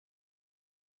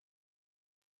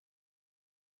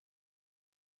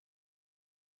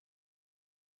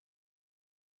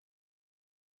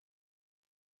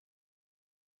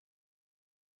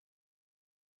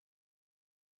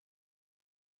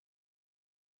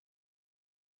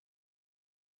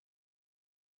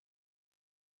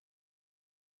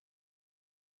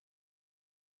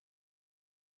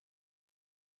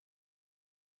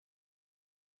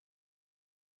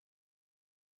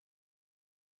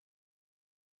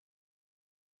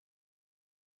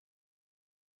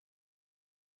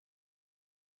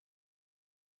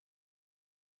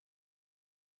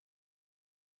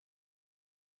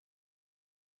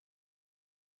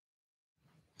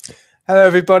Hello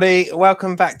everybody,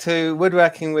 welcome back to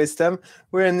Woodworking Wisdom.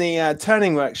 We're in the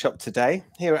turning workshop today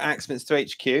here at Axminster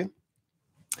HQ.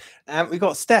 We've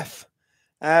got Steph.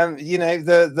 You know,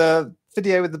 the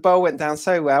video with the bowl went down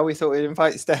so well, we thought we'd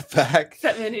invite Steph back.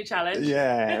 Set me a new challenge.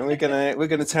 Yeah, and we're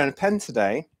gonna turn a pen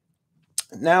today.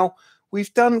 Now,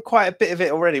 we've done quite a bit of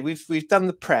it already. We've done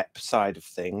the prep side of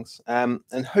things,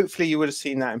 and hopefully you would have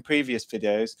seen that in previous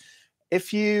videos.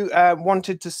 If you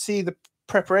wanted to see the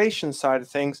preparation side of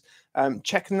things,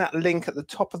 checking that link at the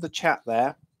top of the chat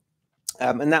there,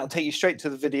 and that'll take you straight to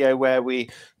the video where we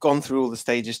gone through all the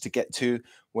stages to get to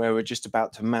where we're just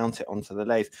about to mount it onto the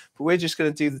lathe. But we're just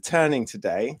going to do the turning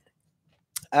today.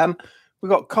 We've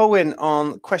got Colin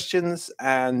on questions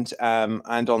and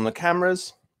on the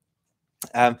cameras.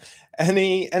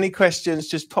 Any questions,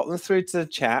 just pop them through to the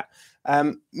chat.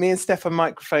 Me and Steph are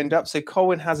microphoned up, so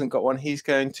Colin hasn't got one. He's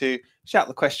going to shout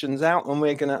the questions out and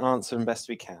we're going to answer them best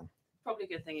we can. Probably a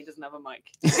good thing he doesn't have a mic.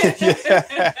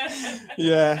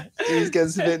 yeah, he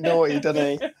gets a bit naughty,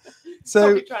 doesn't he? So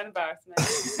probably try and embarrass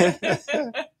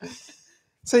me.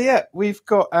 So yeah, we've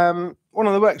got one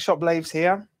of the workshop lathes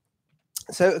here.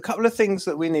 So a couple of things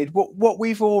that we need. What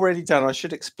we've already done, I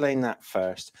should explain that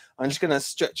first. I'm just going to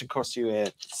stretch across you here,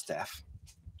 Steph.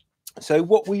 So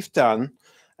what we've done,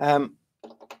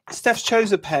 Steph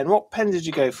chose a pen. What pen did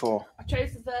you go for? I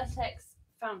chose the VERTEX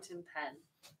fountain pen.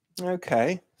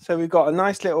 Okay, so we've got a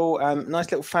nice little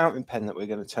fountain pen that we're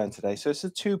going to turn today. So it's a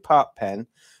two-part pen.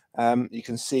 You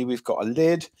can see we've got a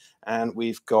lid and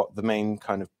we've got the main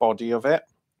kind of body of it.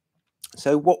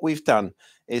 So what we've done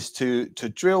is to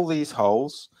drill these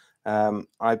holes.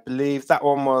 I believe that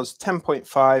one was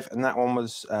 10.5 and that one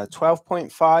was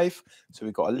 12.5. So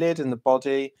we've got a lid and the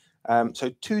body. So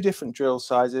two different drill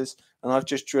sizes, and I've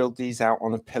just drilled these out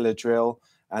on a pillar drill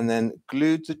and then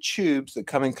glued the tubes that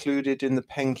come included in the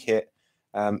pen kit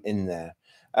in there.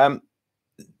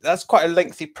 That's quite a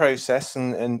lengthy process,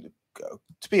 and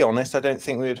to be honest, I don't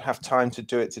think we would have time to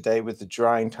do it today with the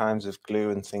drying times of glue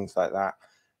and things like that.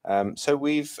 So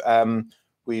we've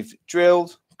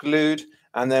drilled, glued,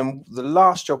 and then the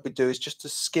last job we do is just to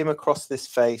skim across this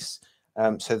face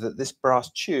so that this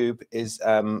brass tube is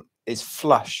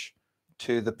flush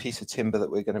to the piece of timber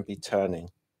that we're going to be turning.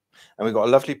 And we've got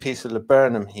a lovely piece of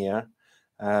laburnum here,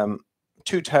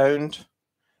 two-toned.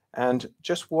 And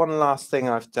just one last thing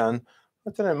I've done.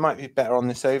 I don't know, it might be better on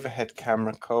this overhead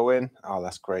camera, Colin. Oh,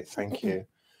 that's great, thank you.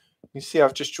 You see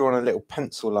I've just drawn a little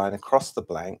pencil line across the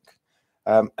blank.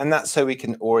 And that's so we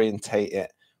can orientate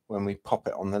it when we pop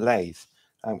it on the lathe.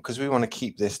 Because we want to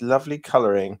keep this lovely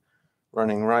colouring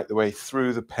running right the way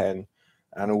through the pen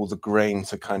and all the grain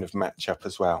to kind of match up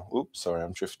as well. Oops, sorry,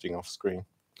 I'm drifting off screen.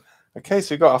 Okay,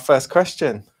 so we've got our first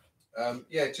question.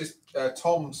 Yeah, just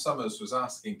Tom Summers was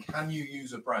asking, can you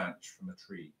use a branch from a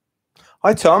tree?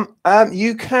 Hi, Tom.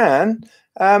 You can.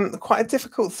 Quite a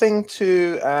difficult thing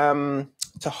to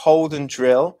hold and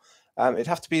drill. It'd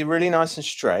have to be really nice and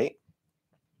straight.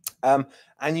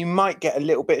 And you might get a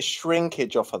little bit of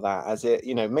shrinkage off of that as it,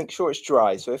 make sure it's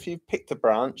dry. So if you've picked a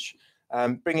branch,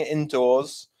 bring it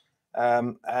indoors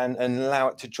and allow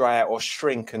it to dry out or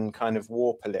shrink and kind of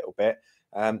warp a little bit.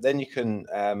 Then you can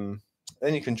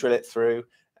drill it through,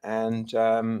 and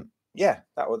yeah,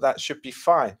 that should be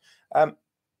fine.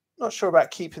 Not sure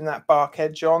about keeping that bark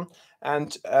edge on,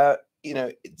 and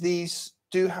these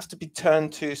do have to be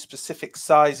turned to specific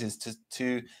sizes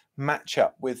to match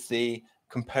up with the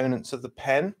components of the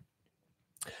pen.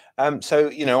 So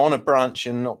on a branch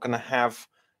you're not going to have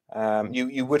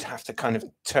you would have to kind of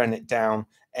turn it down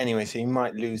anyway, so you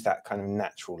might lose that kind of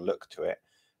natural look to it.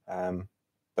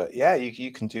 But yeah,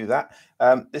 you can do that.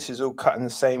 This is all cut in the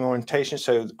same orientation,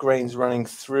 so the grain's running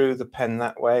through the pen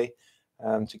that way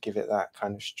to give it that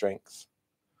kind of strength.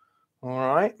 All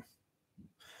right,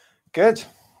 good.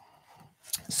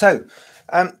 So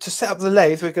to set up the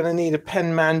lathe, we're going to need a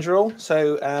pen mandrel.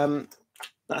 So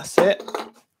that's it.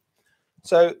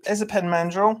 So there's a pen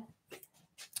mandrel.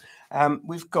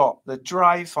 We've got the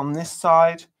drive on this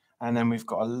side, and then we've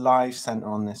got a live center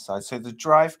on this side. So the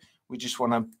drive, we just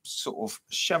want to sort of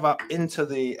shove up into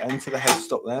the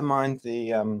headstock there, mind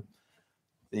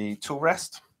the tool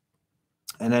rest.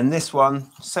 And then this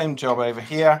one, same job over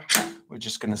here. We're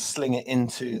just going to sling it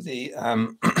into the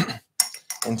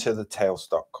into the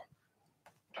tailstock.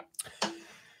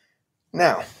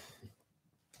 Now,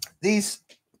 these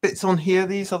bits on here,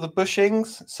 these are the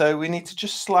bushings. So we need to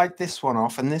just slide this one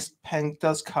off, and this pen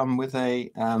does come with a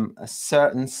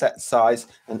certain set size,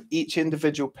 and each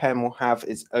individual pen will have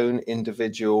its own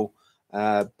individual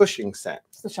bushing set.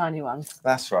 It's the shiny ones.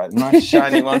 That's right, nice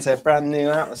shiny ones. They're brand new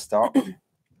out of stock.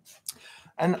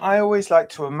 And I always like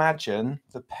to imagine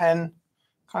the pen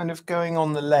kind of going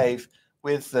on the lathe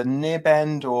with the nib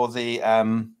end or the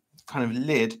kind of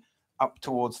lid up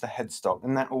towards the headstock.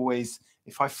 And that always,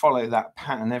 if I follow that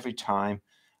pattern every time,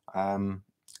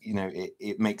 you know,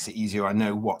 it makes it easier. I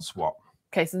know what's what.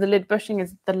 Okay, so the lid bushing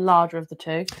is the larger of the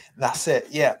two. That's it,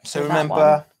 yeah. So So that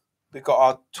remember, we've got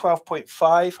our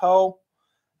 12.5 hole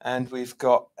and we've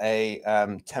got a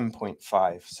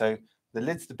 10.5. So the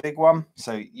lid's the big one.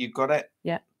 So you've got it.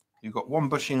 Yeah. You've got one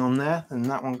bushing on there and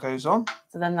that one goes on.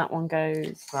 So then that one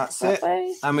goes That's that it.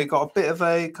 way. And we've got a bit of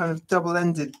a kind of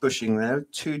double-ended bushing there,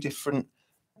 two different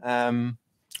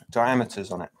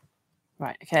diameters on it.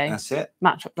 Right, okay. That's it.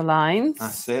 Match up the lines.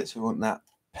 That's it. So we want that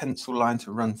pencil line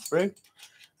to run through.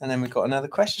 And then we've got another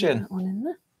question. That one in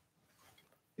there.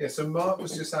 Yeah, so Mark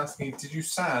was just asking, did you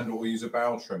sand or use a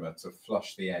barrel trimmer to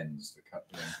flush the ends, to cut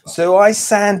the ends? So I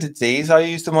sanded these. I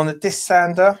used them on the disc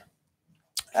sander.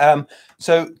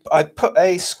 So I put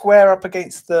a square up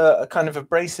against the kind of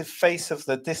abrasive face of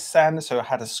the disc sander. So I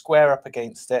had a square up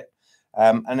against it.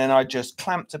 And then I just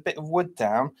clamped a bit of wood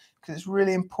down because it's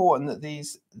really important that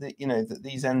these, you know, that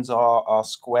these ends are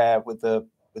square with the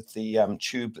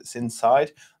tube that's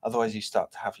inside. Otherwise you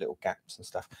start to have little gaps and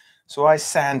stuff. So I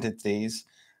sanded these.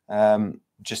 I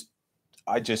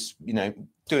just, you know,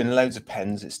 doing loads of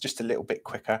pens, it's just a little bit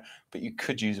quicker, but you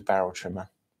could use a barrel trimmer.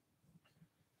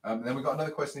 Then we've got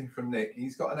another question from Nick.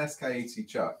 He's got an SK80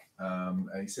 chuck. And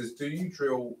he says, do you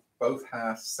drill both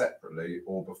halves separately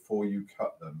or before you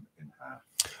cut them in half?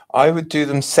 I would do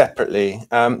them separately.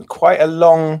 Quite a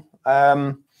long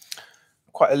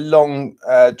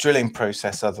drilling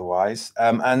process otherwise.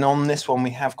 And on this one, we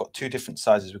have got two different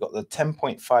sizes. We've got the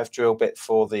 10.5 drill bit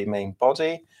for the main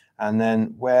body. And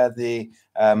then where the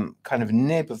kind of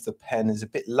nib of the pen is a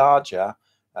bit larger,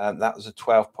 that was a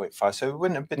 12.5. So we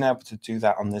wouldn't have been able to do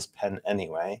that on this pen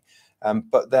anyway.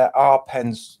 But there are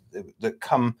pens that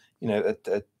come, you know,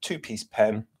 a two-piece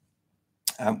pen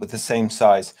with the same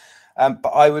size. But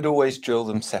I would always drill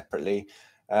them separately.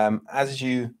 As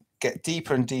you get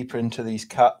deeper and deeper into these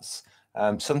cuts,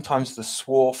 sometimes the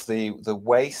swarf, the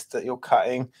waste that you're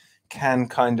cutting can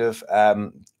kind of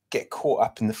get caught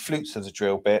up in the flutes of the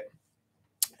drill bit,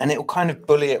 and it will kind of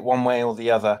bully it one way or the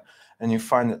other, and you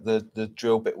find that the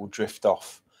drill bit will drift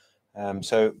off.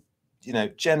 So, you know,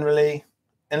 generally,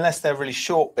 unless they're really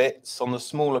short bits on the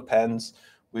smaller pens,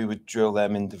 we would drill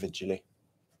them individually.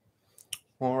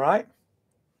 All right,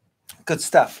 good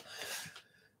stuff.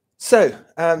 So,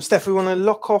 Steph, we want to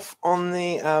lock off on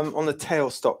the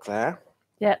tailstock there.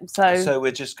 Yeah. So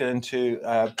we're just going to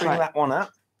bring that one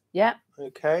up. Yeah.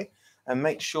 Okay, and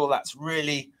make sure that's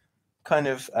really kind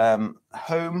of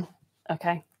home.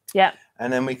 Okay. Yeah.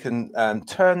 And then we can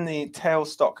turn the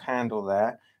tailstock handle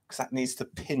there because that needs to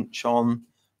pinch on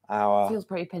our. Feels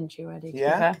pretty pinchy already.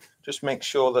 Yeah. Just make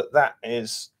sure that that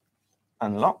is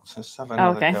unlocked. Let's have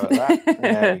another go at that.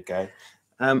 There we go.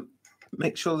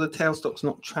 Make sure the tailstock's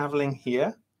not traveling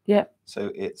here. Yeah.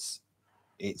 So it's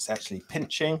actually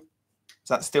pinching. Is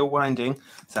that still winding?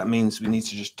 So that means we need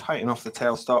to just tighten off the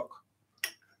tailstock.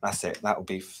 That's it. That'll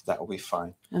be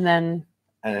fine. And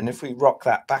then if we rock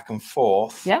that back and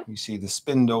forth, yeah, you see the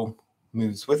spindle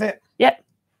moves with it. Yep.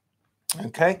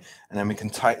 Okay. And then we can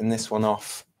tighten this one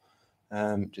off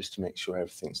just to make sure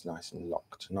everything's nice and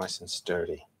locked, nice and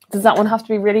sturdy. Does that one have to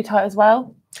be really tight as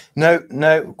well?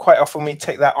 No. Quite often we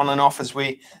take that on and off as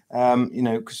we, you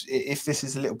know, because if this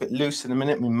is a little bit loose in a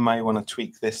minute, we may want to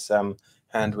tweak this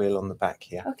hand wheel on the back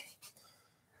here.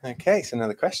 Okay, so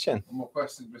another question. One more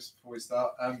question just before we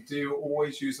start. Do you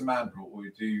always use a mandrel, or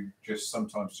do you just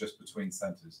sometimes just between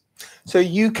centers? So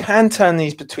you can turn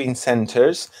these between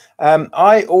centers.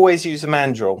 I always use a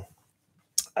mandrel.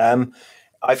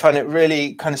 I find it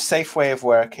really kind of safe way of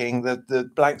working.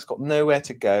 The blank's got nowhere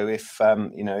to go if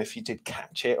you know, if you did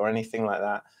catch it or anything like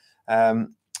that.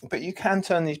 But you can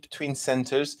turn these between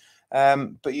centers.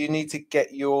 But you need to get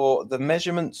the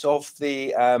measurements of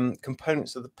the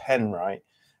components of the pen right.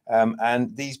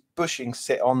 And these bushings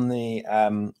sit on the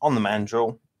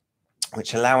mandrel,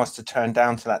 which allow us to turn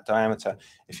down to that diameter.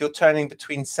 If you're turning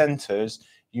between centers,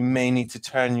 you may need to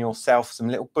turn yourself some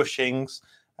little bushings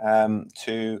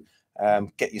to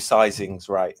get your sizings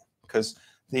right, because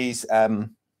these,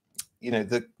 you know,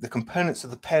 the components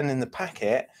of the pen in the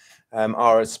packet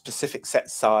are a specific set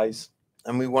size,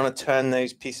 and we want to turn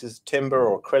those pieces of timber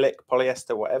or acrylic,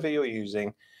 polyester, whatever you're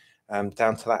using,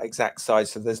 down to that exact size,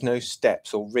 so there's no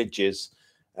steps or ridges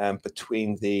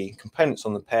between the components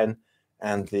on the pen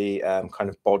and the kind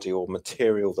of body or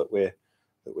material that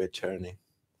we're turning.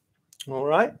 All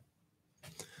right,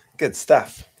 good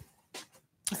stuff.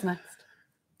 What's next?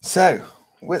 So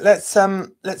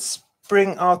let's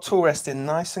bring our tool rest in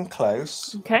nice and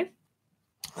close. Okay.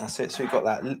 That's it. So we've got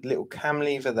that little cam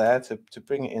lever there to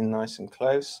bring it in nice and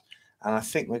close. And I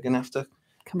think we're going to have to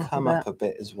come up a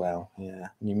bit as well. Yeah.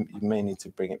 You may need to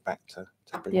bring it back to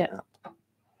bring it up.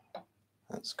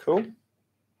 That's cool.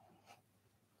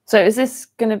 So is this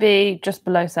going to be just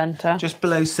below center? Just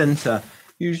below center.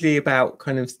 Usually about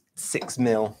kind of 6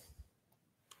 mil.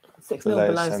 6 mil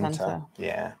below center.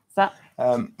 Yeah. Is that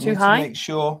too high? To make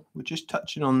sure we're just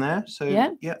touching on there. So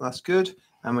yeah, that's good.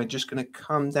 And we're just going to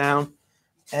come down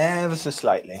ever so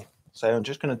slightly. So I'm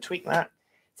just going to tweak that.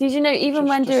 So you know, even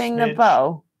when doing the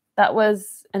bow, that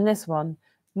was in this one,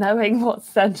 knowing what's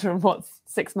center and what's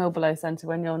 6 mil below center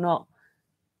when you're not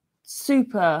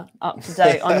super up to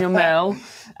date on your mill,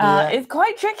 it's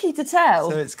quite tricky to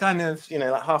tell. So it's kind of, you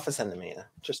know, like 0.5 centimeter,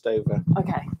 just over.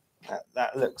 Okay.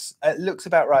 That looks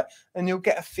about right, and you'll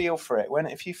get a feel for it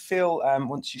if you feel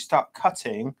once you start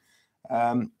cutting.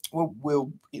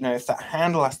 We'll you know, if that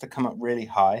handle has to come up really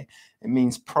high, it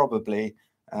means probably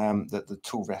that the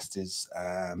tool rest is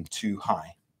too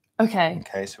high.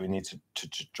 Okay, so we need to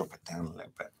drop it down a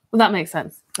little bit. Well, that makes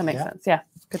sense. That makes sense. Yeah,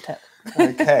 good tip.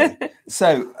 Okay,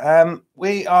 so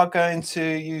we are going to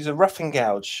use a roughing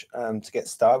gouge to get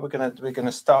started. We're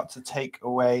gonna start to take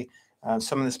away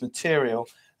some of this material.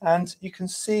 And you can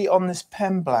see on this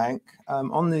pen blank,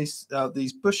 on these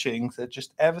bushings, they're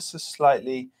just ever so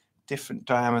slightly different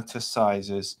diameter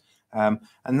sizes. And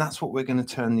that's what we're going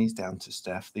to turn these down to,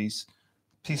 Steph. These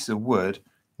pieces of wood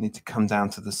need to come down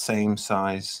to the same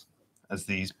size as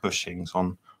these bushings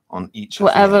on each of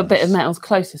whatever bit of metal's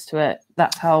closest to it,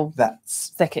 that's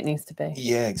thick it needs to be.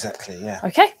 Yeah, exactly. Yeah.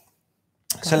 Okay.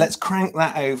 So let's crank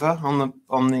that over on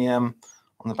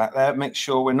the back there. Make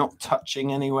sure we're not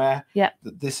touching anywhere. Yeah.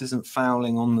 That this isn't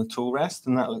fouling on the tool rest,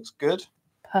 and that looks good.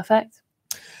 Perfect.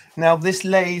 Now this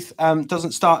lathe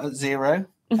doesn't start at 0.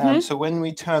 So when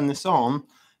we turn this on,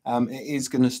 it is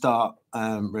going to start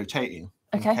rotating.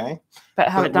 Okay. But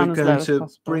have it down as low as possible. We're going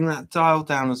to bring that dial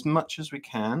down as much as we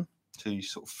can till you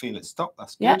sort of feel it stop.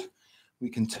 That's good. Yeah. We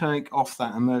can take off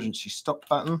that emergency stop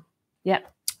button. Yeah.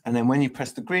 And then when you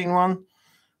press the green one,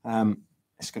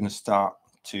 it's going to start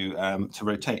to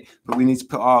rotate, but we need to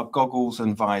put our goggles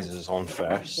and visors on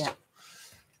first. Yeah.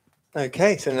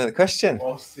 Okay, so another question.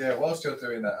 Whilst you're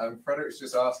doing that, Frederick's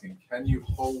just asking, can you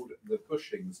hold the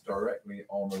bushings directly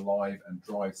on the live and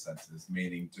drive sensors,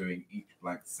 meaning doing each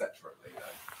blank separately then?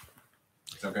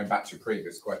 So going back to your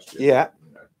previous question. Yeah.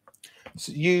 You know.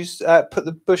 So put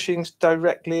the bushings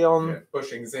directly on. Yeah,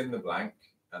 bushings in the blank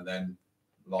and then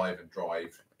live and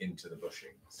drive into the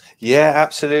bushings. Yeah,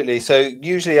 absolutely. So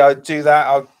usually I do that.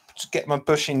 I'll get my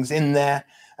bushings in there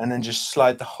and then just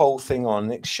slide the whole thing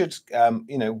on. It should,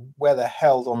 you know, where they're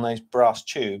held on those brass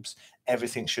tubes,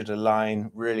 everything should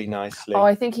align really nicely. Oh,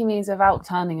 I think he means without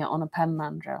turning it on a pen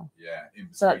mandrel. Yeah.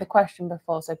 So like the question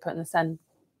before, so putting the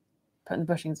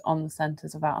bushings on the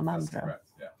centers without a mandrel. That's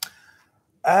correct,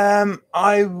 yeah.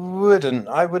 I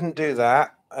wouldn't do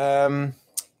that.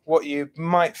 What you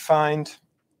might find.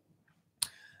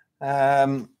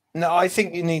 No, I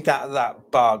think you need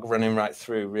that bug running right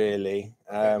through, really.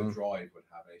 The drive would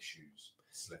have issues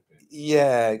slipping.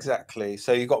 Yeah, exactly.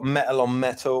 So you've got metal on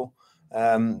metal.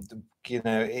 You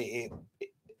know,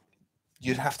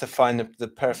 you'd have to find the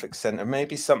perfect center.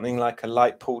 Maybe something like a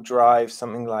light pull drive,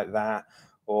 something like that.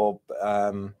 Or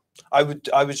I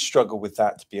would struggle with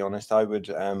that, to be honest. I would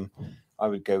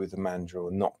go with the mandrel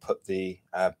and not put the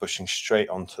bushing straight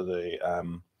onto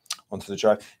the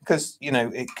drive, because you know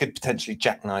it could potentially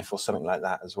jackknife or something like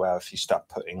that as well if you start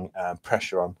putting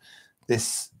pressure on.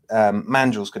 This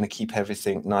mandrel is going to keep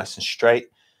everything nice and straight.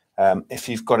 If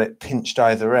you've got it pinched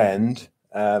either end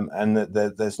and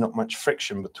there's not much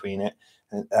friction between it,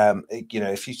 you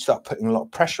know, if you start putting a lot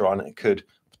of pressure on it, it could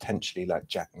potentially like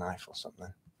jackknife or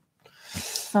something.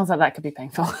 Sounds like that could be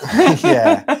painful.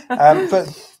 Yeah,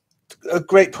 but a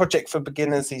great project for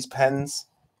beginners, these pens.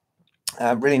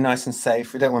 Really nice and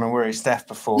safe. We don't want to worry Steph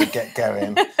before we get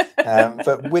going.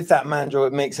 But with that mandrel,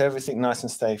 it makes everything nice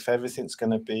and safe. Everything's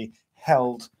going to be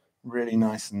held really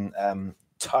nice and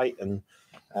tight and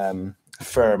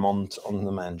firm on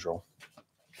the mandrel.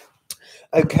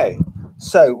 Okay,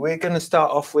 so we're going to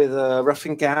start off with a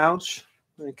roughing gouge.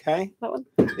 Okay. That one?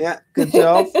 Yeah, good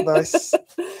job. Nice.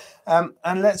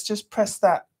 And let's just press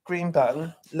that green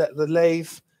button. Let the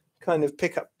lathe kind of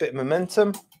pick up a bit of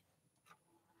momentum.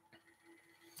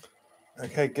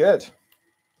 Okay, good.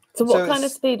 So what kind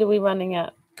of speed are we running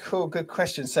at? Cool, good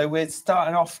question. So we're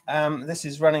starting off, this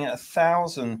is running at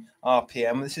 1,000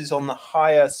 RPM. This is on the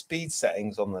higher speed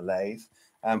settings on the lathe.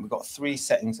 We've got 3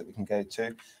 settings that we can go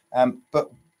to.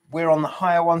 But we're on the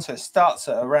higher one, so it starts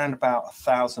at around about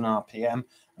 1,000 RPM,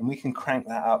 and we can crank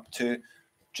that up to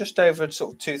just over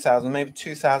sort of 2,000, maybe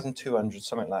 2,200,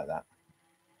 something like that.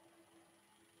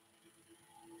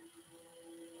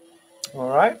 All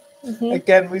right.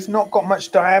 Again, we've not got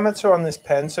much diameter on this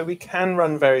pen, so we can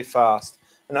run very fast,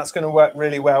 and that's going to work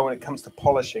really well when it comes to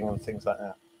polishing and things like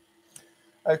that.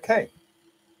 Okay,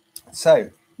 so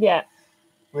yeah,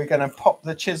 we're going to pop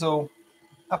the chisel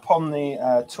up on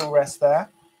the tool rest there.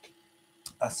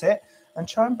 That's it. And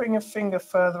try and bring your finger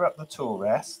further up the tool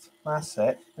rest. That's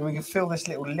it. And we can feel this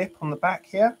little lip on the back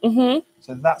here.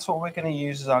 So that's what we're going to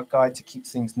use as our guide to keep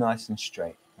things nice and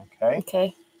straight. Okay.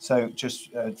 Okay. So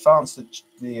just advance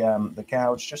the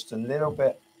gouge just a little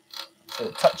bit so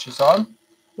it touches on.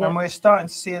 Yeah. And we're starting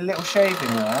to see a little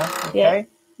shaving there. Okay. Yeah.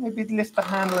 Maybe lift the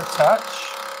handle a touch.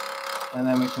 And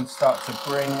then we can start to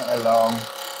bring it along.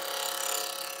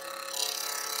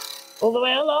 All the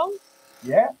way along?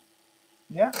 Yeah.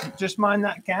 Yeah. Just mind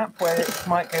that gap where it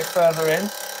might go further in.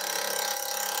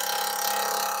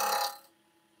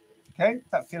 Okay.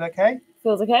 That feel okay?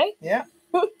 Feels okay. Yeah.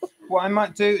 What I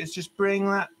might do is just bring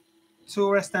that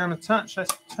tool rest down a touch.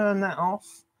 Let's turn that off.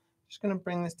 Just going to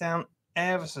bring this down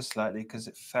ever so slightly because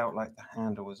it felt like the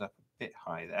handle was up a bit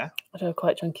high there. I do have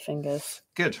quite chunky fingers.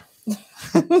 Good.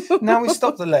 Now we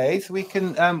stop the lathe. We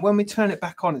can, when we turn it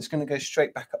back on, it's going to go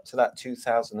straight back up to that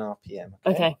 2,000 RPM.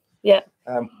 Okay. Yeah.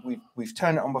 We've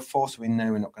turned it on before, so we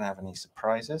know we're not going to have any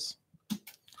surprises.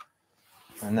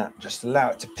 And that just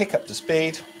allow it to pick up the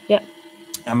speed. Yeah.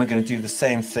 And we're going to do the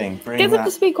same thing. Gets up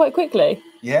to speed quite quickly.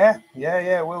 Yeah,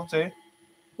 we'll do.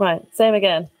 Right, same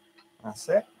again. That's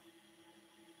it.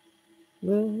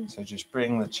 So just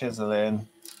bring the chisel in.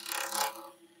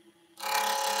 Or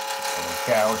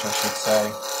gouge, I should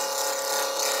say.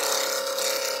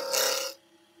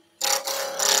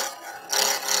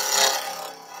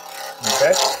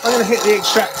 Okay, I'm going to hit the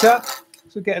extractor.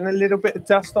 So getting a little bit of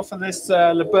dust off of this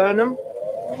laburnum.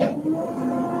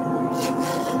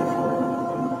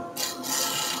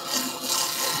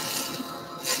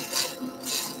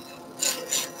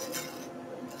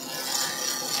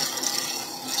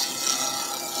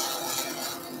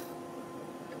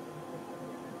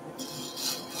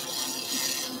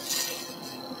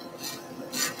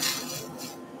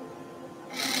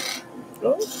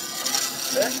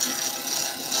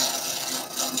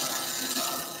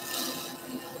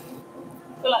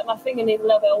 I feel like my finger needs a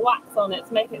little bit of wax on it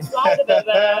to make it slide a bit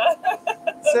there.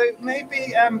 So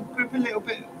maybe grip a little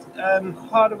bit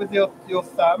harder with your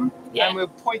thumb, and we'll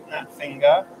point that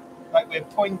finger like we're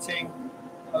pointing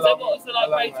along. So what, so like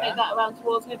rotate there. That around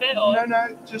towards me a bit? Or?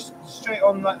 No, just straight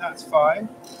on like that's fine.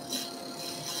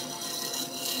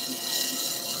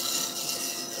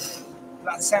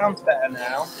 That sounds better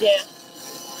now. Yeah.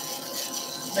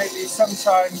 Maybe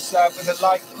sometimes with a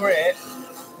light grip,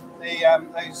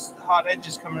 those hard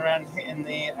edges coming around and hitting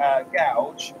the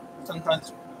gouge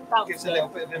sometimes gives a little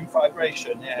bit of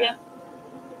vibration. Yeah.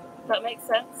 That makes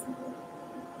sense.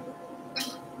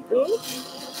 Ooh.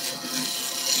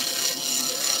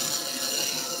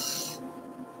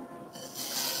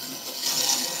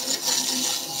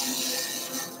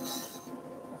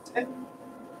 That's it.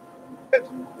 Good.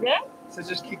 Yeah. So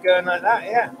just keep going like that.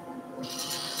 Yeah.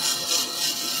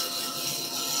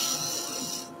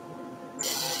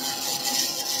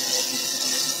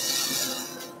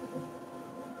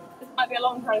 Be a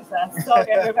long process.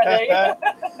 Sorry, everybody.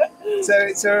 So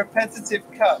it's a repetitive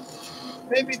cut.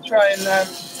 Maybe try and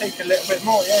take a little bit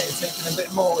more. Yeah, you're taking a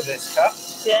bit more with this cut.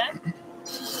 Yeah.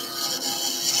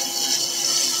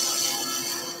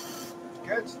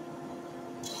 Good.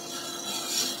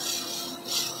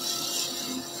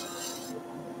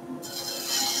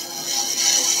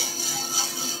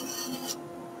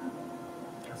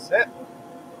 That's it.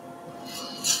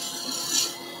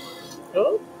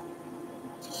 Cool.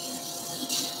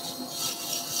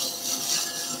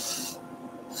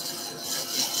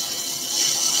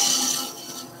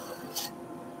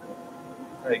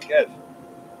 Very good.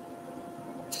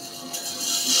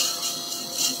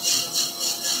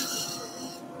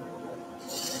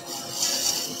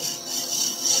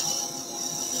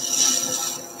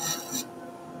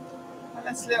 And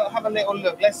let's have a little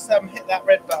look. Let's hit that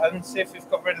red button, see if we've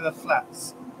got rid of the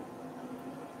flats.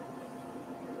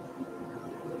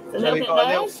 So we've got a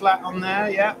little flat on there,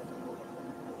 yeah.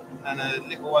 And a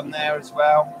little one there as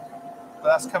well. But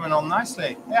that's coming on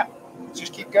nicely, yeah.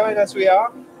 Just keep going as we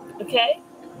are. Okay.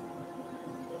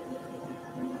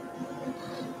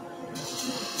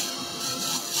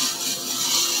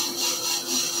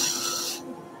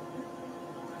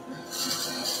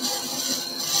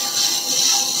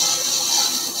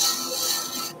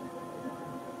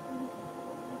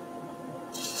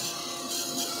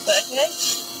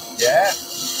 Yeah.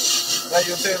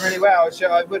 you're doing really well.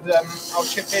 I would, I'll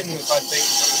chip in if I think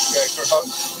something's going wrong.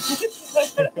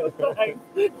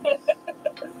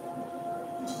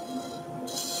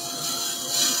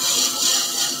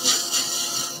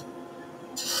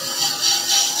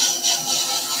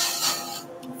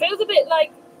 Feels a bit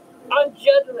like I'm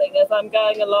juddering as I'm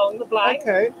going along the blank.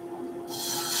 Okay.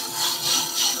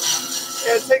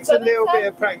 Yeah, it takes a little bit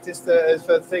of practice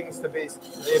for things to be, you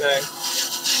know,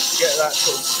 to get that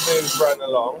sort of smooth run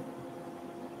along.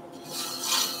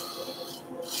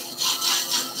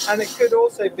 And it could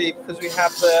also be because we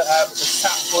have the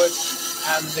sapwood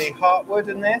and the heartwood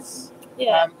in this.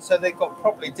 Yeah. So they've got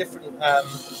probably different, you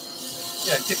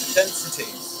know, different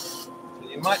densities. So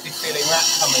you might be feeling that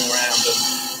coming around and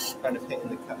kind of hitting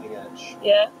the cutting edge.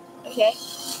 Yeah. Okay.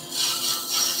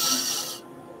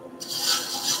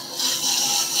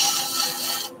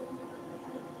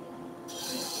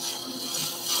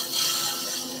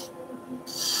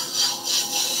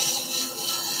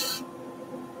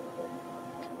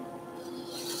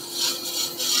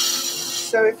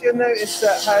 So if you'll notice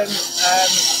at home,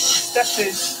 Steph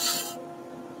is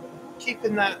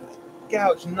keeping that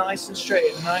gouge nice and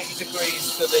straight at 90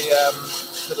 degrees to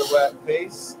the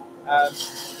workpiece.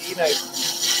 You know,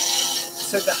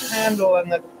 so the handle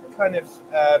and the kind of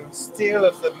steel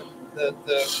of the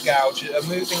gouge are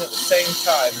moving at the same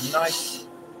time, a nice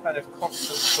kind of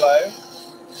constant flow.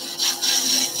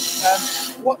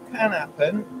 What can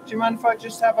happen? Do you mind if I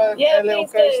just have a little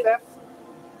go, Steph?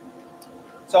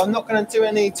 So I'm not going to do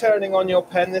any turning on your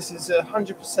pen. This is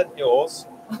 100% yours.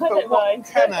 But what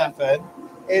can happen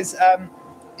is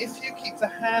if you keep the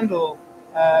handle,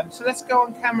 so let's go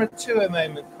on camera 2 a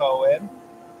moment, Colin.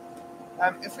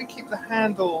 If we keep the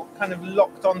handle kind of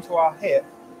locked onto our hip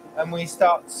and we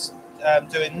start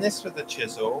doing this with the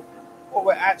chisel, what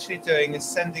we're actually doing is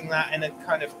sending that in a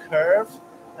kind of curve,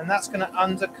 and that's going to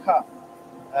undercut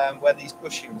where these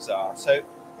bushings are. So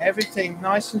everything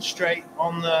nice and straight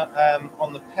on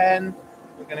the pen.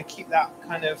 We're going to keep that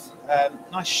kind of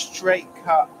nice straight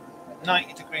cut at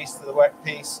 90 degrees to the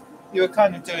workpiece. You were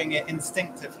kind of doing it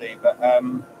instinctively, but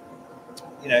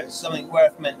you know, something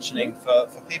worth mentioning for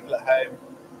people at home.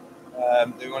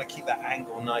 We want to keep that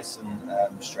angle nice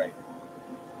and straight.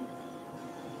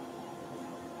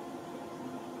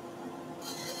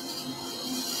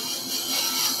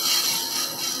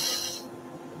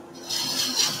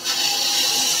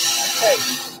 Okay,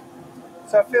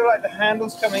 so I feel like the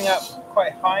handle's coming up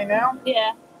quite high now.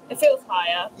 Yeah, it feels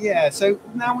higher. Yeah, so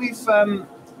now we've,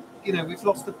 you know, we've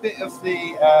lost a bit of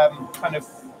the kind of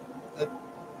the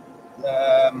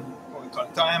what we've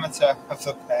got, diameter of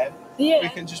the pen. Yeah. We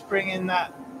can just bring in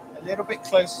that a little bit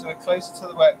closer to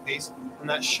the workpiece, and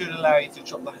that should allow you to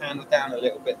drop the handle down a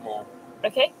little bit more.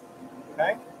 Okay.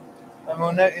 Okay. And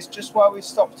we'll notice just while we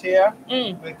stopped here,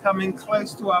 we're coming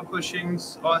close to our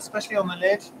bushings, or especially on the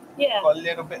lid. Yeah. Got a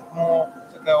little bit more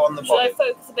to go on the body. Should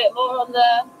I focus a bit more on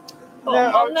the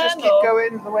bottom? No, I'll just keep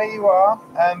going the way you are,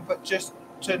 but just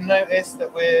to notice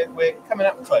that we're coming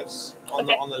up close on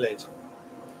the lid.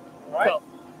 All right. Cool.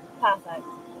 Perfect.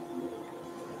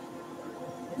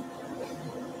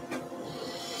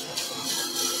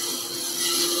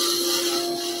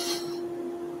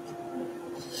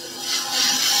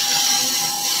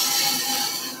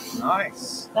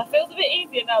 Nice. That feels a bit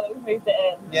easier now that we've moved it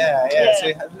in. Yeah.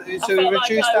 So we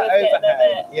reduce that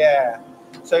overhang. Yeah.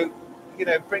 So, you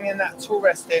know, bringing that tool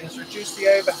rest in has reduced the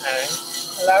overhang,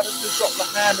 allowed us to drop the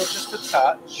handle just a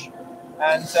touch,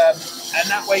 and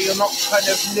that way you're not kind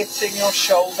of lifting your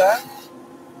shoulder.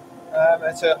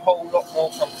 It's a whole lot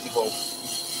more comfortable.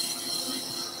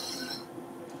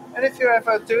 And if you're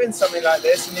ever doing something like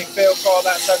this and you feel, oh,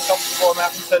 that's uncomfortable, I'm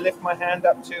having to lift my hand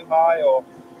up too high, or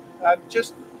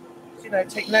just, you know,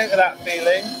 take note of that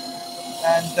feeling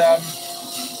and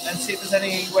see if there's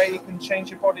any way you can change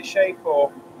your body shape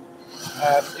or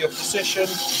your position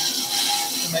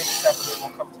to make yourself a bit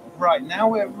more comfortable. Right, now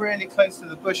we're really close to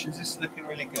the bushes. This is looking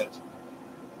really good.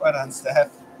 Well done, Steph.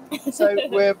 So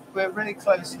we're really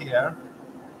close here,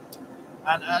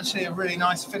 and actually a really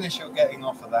nice finish you're getting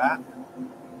off of that.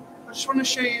 I just want to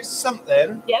show you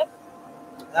something. Yep.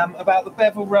 About the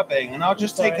bevel rubbing, and I'll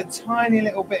just take a tiny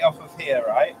little bit off of here,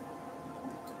 right?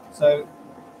 So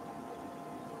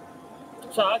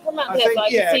I'll come out here so I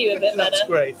can see you a bit better. That's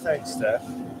great, thanks, Steph.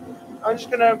 I'm just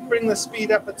going to bring the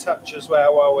speed up a touch as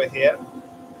well while we're here.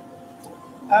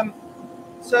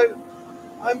 So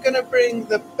I'm going to bring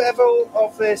the bevel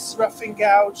of this roughing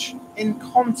gouge in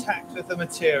contact with the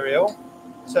material.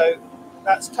 So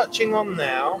that's touching on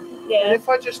now. Yeah. And if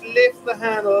I just lift the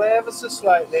handle ever so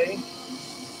slightly,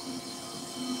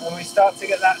 and we start to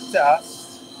get that dust,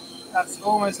 that's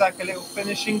almost like a little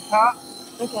finishing cut.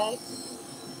 Okay.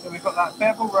 So we've got that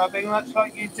bevel rubbing, much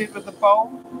like you did with the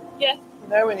bowl. Yeah. You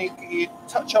know, when you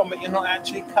touch on, but you're not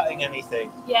actually cutting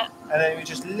anything. Yeah. And then we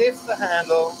just lift the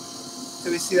handle so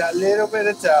we see that little bit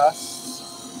of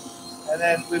dust. And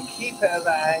then we keep it at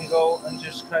that angle and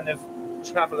just kind of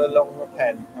travel along the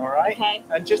pen, all right? Okay.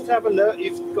 And just have a look,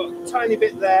 you've got a tiny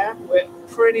bit there. We're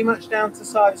pretty much down to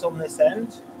size on this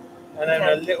end. And then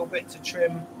a little bit to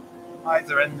trim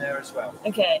either end there as well.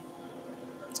 Okay.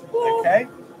 Okay?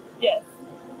 Yes.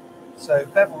 So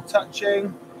bevel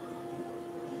touching.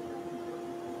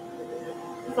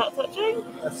 Is that touching?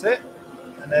 That's it.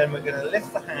 And then we're going to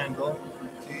lift the handle.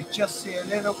 So you just see a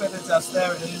little bit of dust.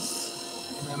 There it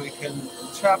is. And then we can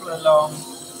travel along,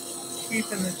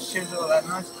 keeping the chisel at that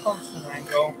nice constant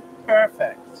angle.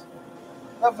 Perfect.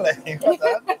 Lovely. Well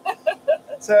done.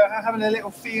 So having a little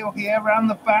feel here around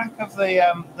the back of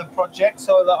the project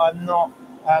so that I'm not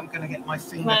going to get my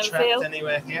finger trapped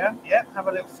anywhere here. Yeah, have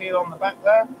a little feel on the back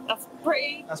there. That's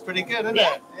pretty good, isn't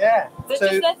it? Yeah.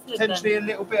 So potentially a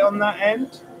little bit on that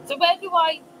end. So where do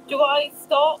I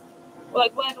stop?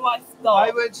 Like, where do I stop?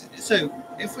 I would, so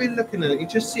if we're looking at it, you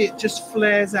just see it just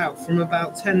flares out from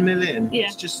about 10 mil in. Yeah.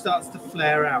 It just starts to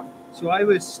flare out. So I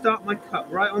would start my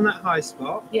cut right on that high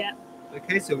spot. Yeah.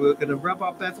 Okay, so we're going to rub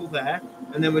our bevel there,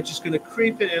 and then we're just going to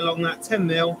creep it along that 10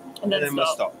 mil, and then we'll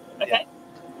stop. Okay. Yeah.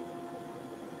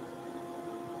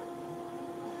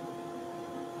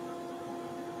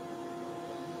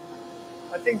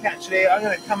 I think actually I'm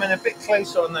going to come in a bit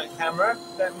closer on that camera,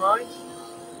 don't mind.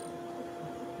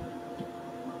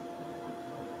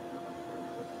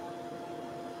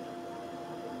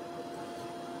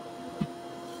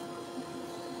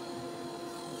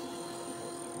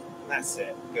 That's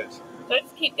it, good. So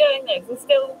let's keep going though, because we're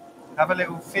still... Have a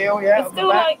little feel, yeah? There's still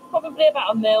like probably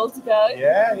about a mil to go.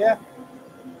 Yeah, yeah.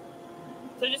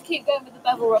 So just keep going with the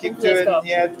bevel rubbing. Keep doing,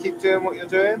 yeah, keep doing what you're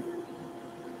doing.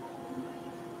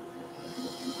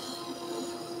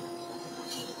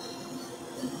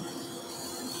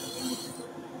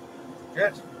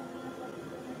 Good.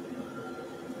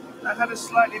 I had a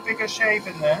slightly bigger shave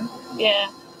in there. Yeah.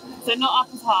 So not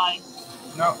up as high.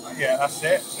 No, yeah, that's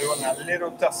it. So we want that little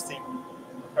dusty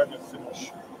kind of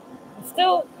finish.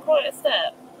 Still quite a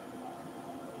step.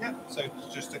 Yeah, so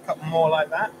just a couple more like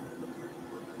that.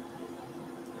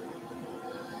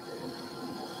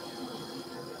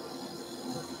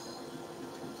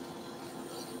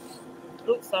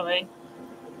 Oops, sorry.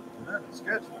 No, that's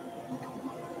good.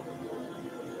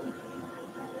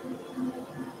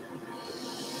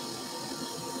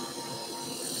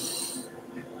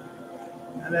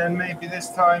 And then maybe this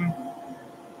time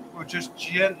we'll just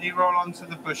gently roll onto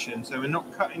the bushing. So we're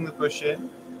not cutting the bushing,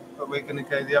 but we're going to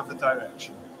go the other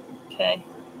direction. Okay.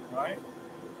 Right.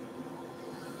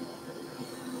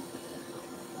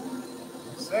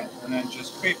 That's it. And then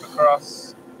just creep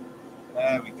across.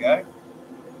 There we go.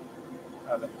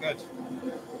 That looked good.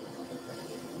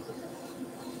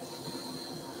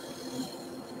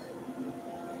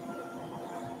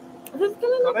 Is this going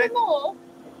to look bit more?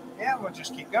 Yeah, we'll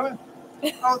just keep going.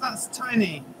 Oh, that's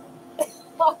tiny.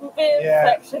 I'm being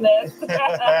perfectionist.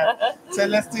 So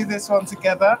let's do this one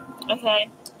together. Okay.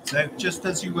 So just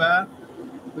as you were,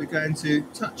 we're going to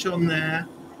touch on there,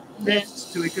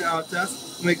 lift till we get our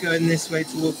dust, and we're going this way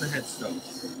towards the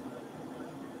headstock.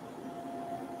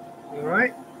 All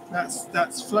right?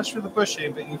 That's flush with the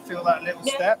bushing, but you feel that little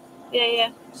step? Yeah,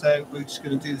 yeah. So we're just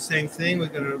going to do the same thing. We're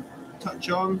going to touch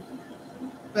on,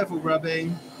 bevel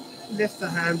rubbing, lift the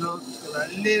handle, got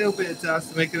that little bit of dust,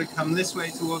 and we're going to come this way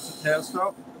towards the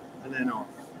tailstock, and then off.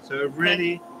 So a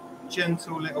really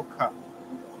gentle little cut.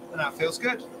 And that feels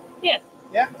good. Yeah.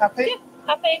 Yeah, happy? Yeah,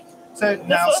 happy. So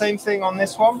now same thing on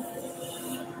this one.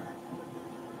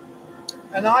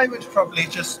 And I would probably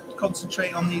just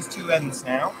concentrate on these two ends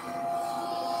now.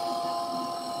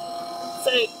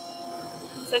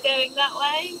 So going that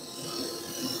way?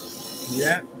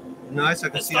 Yeah. Nice, I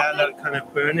can see that little kind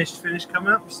of burnished finish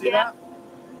coming up. You see that?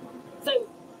 So,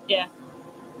 yeah.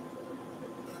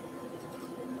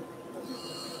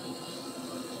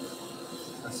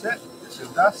 That's it. It's your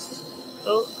dust.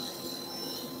 Oh.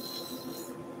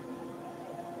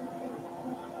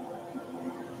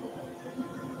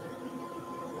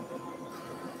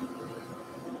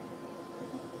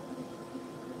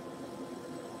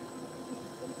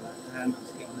 And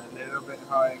it's getting a little bit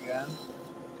high again.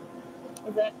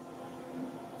 Is it?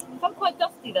 I'm quite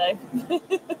dusty though.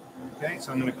 Okay,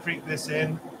 so I'm going to creep this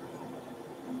in.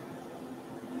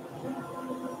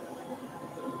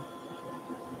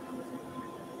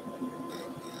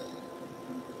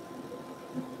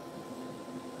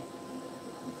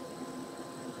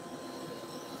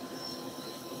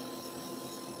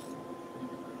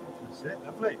 That's it,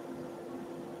 lovely.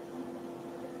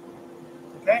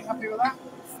 Okay, happy with that?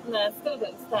 No, still a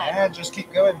bit stuck. Yeah, just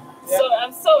keep going. Yeah. So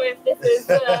I'm sorry if this is.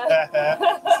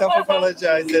 Stop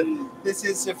apologising. This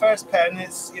is your first pen.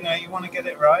 It's, you know, you want to get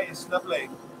it right. It's lovely.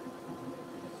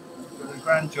 You've done a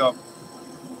grand job.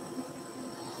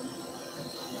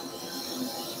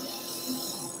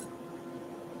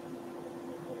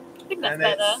 I think that's And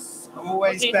better. it's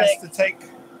always best to take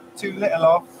too little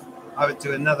off. I would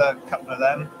do another couple of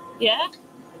them. Yeah.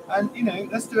 And, you know,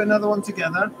 let's do another one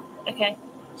together. Okay.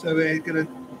 So we're going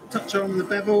to touch on the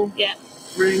bevel. Yeah.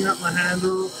 Bring up my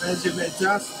handle. There's your bit of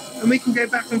dust. And we can go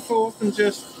back and forth and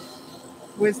just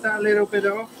whiz that little bit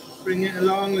off. Bring it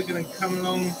along. We're going to come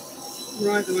along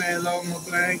right the way along the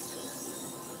blank.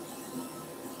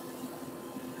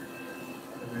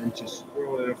 And then just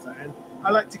roll it off that end. I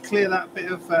like to clear that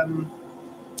bit of, you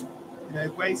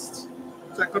know, waste.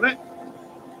 Has that got it?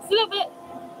 It's a little bit.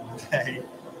 Okay.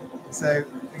 So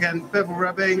again, bevel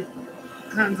rubbing,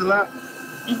 handle up.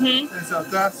 There's our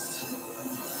dust.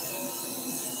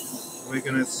 We're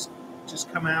going to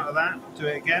just come out of that, do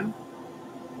it again.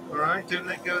 All right, don't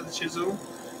let go of the chisel or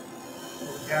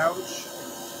the gouge.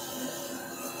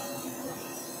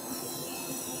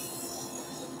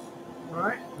 All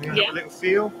right, we're going to have a little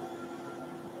feel.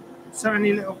 So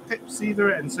many little pips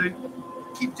either end. So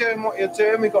keep doing what you're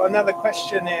doing. We've got another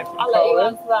question here from I'll let you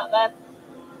answer that then.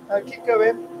 keep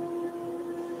going.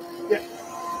 Yeah.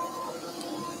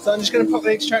 So I'm just going to pop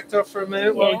the extractor off for a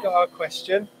minute while we got our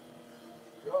question.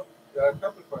 Sure. A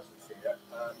couple of questions here.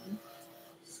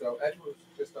 So Ed was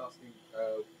just asking,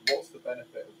 what's the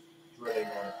benefit of drilling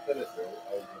on a pillar drill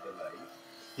over the lathe?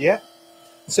 Yeah.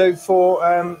 So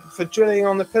for drilling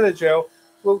on the pillar drill,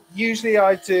 well, usually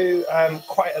I do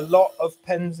quite a lot of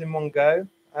pens in one go,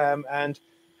 and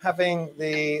having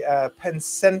the pen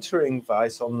centering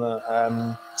vise on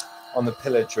the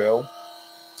pillar drill,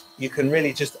 you can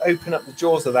really just open up the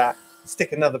jaws of that,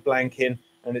 stick another blank in,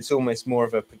 and it's almost more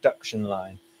of a production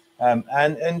line.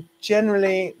 And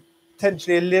generally,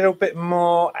 potentially a little bit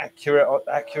more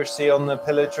accuracy on the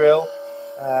pillar drill,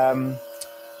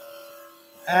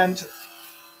 and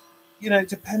you know,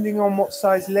 depending on what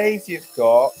size lathe you've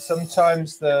got,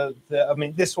 sometimes I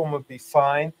mean, this one would be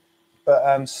fine, but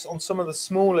on some of the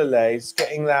smaller lathes,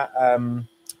 getting that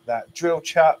that drill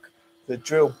chuck, the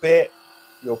drill bit,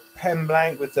 your pen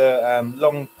blank with the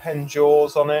long pen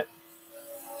jaws on it.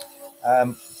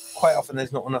 Quite often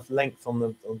there's not enough length on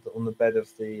the bed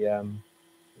of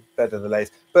the lathe.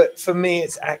 But for me,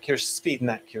 it's accuracy, speed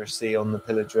and accuracy on the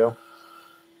pillar drill.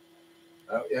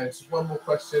 Yeah, just one more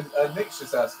question. Nick's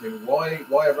just asking why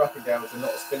a roughing gouge and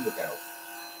not a spindle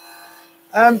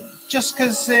gouge? Just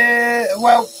because,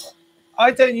 well,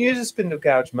 I don't use a spindle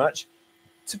gouge much.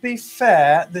 To be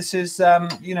fair, this is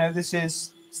you know, this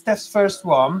is Steph's first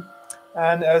one,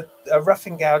 and a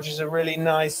roughing gouge is a really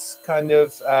nice kind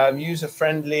of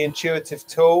user-friendly, intuitive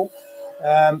tool.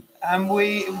 And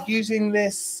we using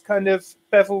this kind of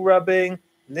bevel rubbing,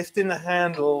 lifting the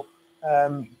handle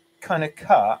kind of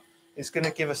cut is going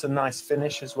to give us a nice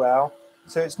finish as well.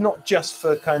 So it's not just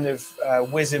for kind of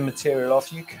whizzing material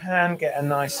off. You can get a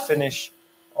nice finish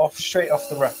off straight off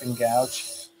the roughing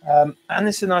gouge, and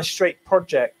it's a nice straight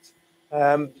project.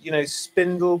 You know,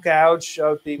 spindle gouge, I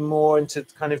would be more into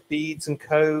kind of beads and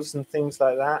coves and things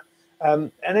like that.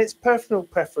 And it's personal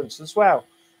preference as well.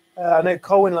 I know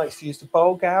Colin likes to use the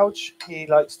bowl gouge. He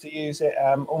likes to use it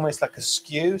almost like a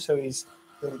skew. So he's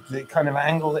the kind of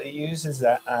angle that he uses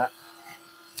that at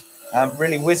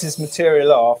really whizzes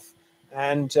material off,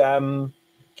 and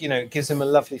you know, gives him a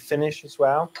lovely finish as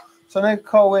well. So I know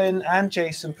Colin and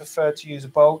Jason prefer to use a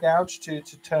bowl gouge to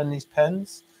turn these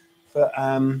pens, but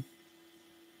I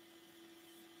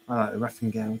like the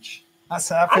roughing gouge.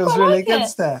 That feels really good,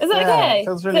 Steph. Is that okay? It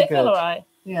feels really good. Feel all right?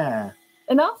 Yeah.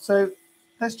 Enough? So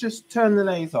let's just turn the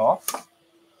lathe off.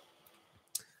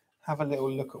 Have a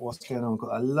little look at what's going on. We've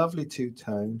got a lovely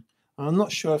two-tone. And I'm not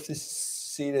sure if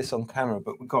see this on camera,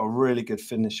 but we've got a really good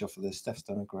finish off of this. Steph's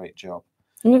done a great job.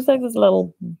 It looks like there's a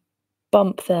little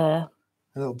bump there.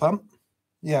 A little bump?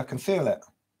 Yeah, I can feel it.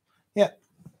 Yeah.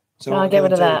 So I'll get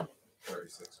rid of that.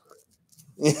 36.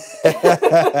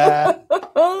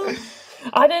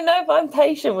 I don't know if I'm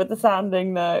patient with the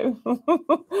sanding though. I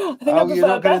think you're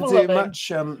not going to do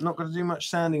much. Not going to do much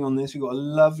sanding on this. We've got a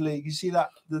lovely. You see that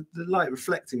the light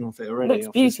reflecting off it already. Looks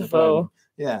beautiful.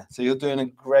 Yeah. So you're doing a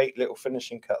great little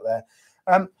finishing cut there.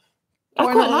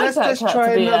 Let's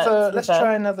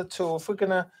try another tool. If we're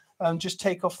gonna just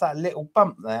take off that little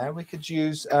bump there, we could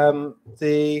use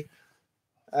the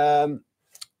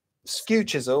skew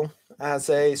chisel as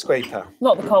a scraper.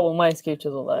 Not the Colin Way skew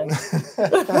chisel though.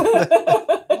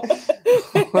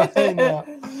 Why not?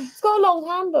 It's got a long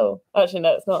handle. Actually,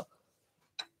 no, it's not.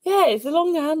 Yeah, it's a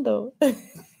long handle.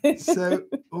 So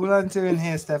all I'm doing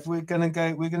here, Steph, we're gonna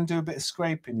do a bit of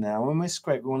scraping now. When we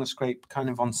scrape, we want to scrape kind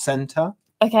of on center.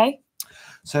 Okay.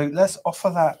 So let's offer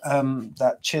that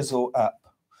that chisel up.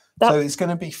 So it's going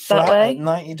to be flat at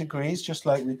 90 degrees, just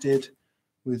like we did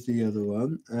with the other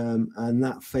one, and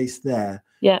that face there.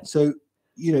 Yeah. So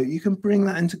you can bring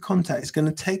that into contact. It's going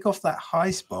to take off that high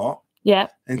spot. Yeah.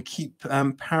 And keep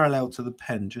parallel to the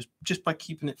pen, just by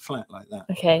keeping it flat like that.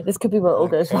 Okay, this could be where it all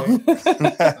goes wrong.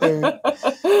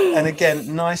 And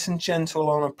again, nice and gentle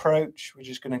on approach. We're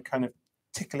just going to kind of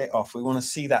tickle it off. We want to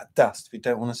see that dust. We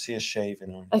don't want to see a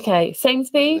shaving on. Okay, same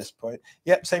speed? At this point.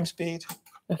 Yep, same speed.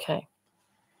 Okay.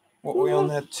 What were we on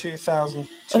there? 2,200.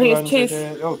 I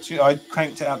think I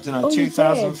cranked it up to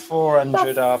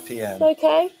 2,400 RPM.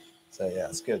 Okay. So yeah,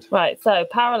 it's good. Right, so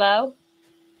parallel.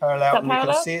 Parallel, and you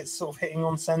can see it's sort of hitting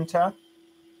on center.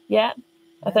 Yeah,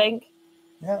 I think.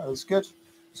 Yeah, that was good.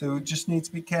 So we just need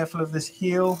to be careful of this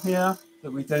heel here,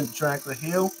 that we don't drag the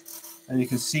heel. And you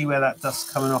can see where that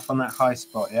dust's coming off on that high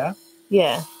spot, yeah?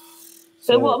 Yeah.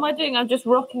 So what am I doing? I'm just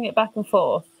rocking it back and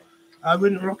forth. I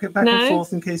wouldn't rock it back and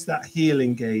forth in case that heel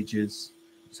engages.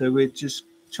 So we're just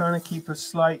trying to keep a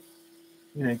slight,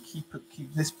 keep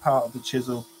this part of the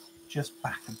chisel just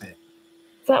back a bit.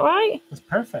 Is that right? That's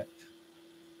perfect.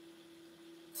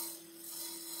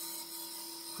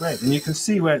 Great, and you can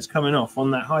see where it's coming off on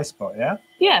that high spot, yeah?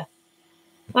 Yeah,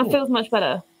 that feels much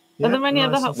better. Yeah, Are there any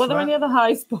other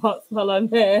high spots while I'm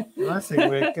here? I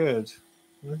think we're good.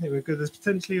 There's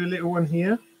potentially a little one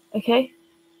here. Okay.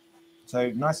 So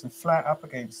nice and flat up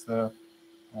against the,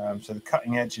 so the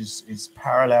cutting edge is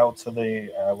parallel to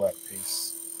the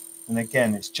workpiece. And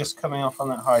again, it's just coming off on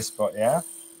that high spot, yeah?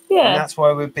 Yeah. And that's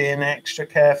why we're being extra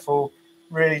careful,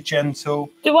 really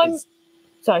gentle.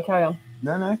 Sorry, carry on.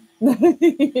 No.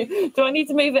 Do I need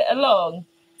to move it along?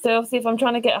 So obviously if I'm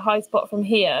trying to get a high spot from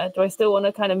here, do I still want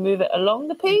to kind of move it along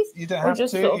the piece? You don't have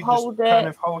just to. Sort of hold it. Kind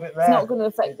of hold it there. It's not going to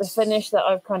affect the finish that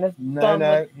I've kind of done.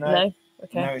 No.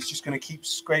 Okay. No, it's just going to keep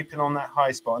scraping on that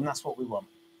high spot, and that's what we want.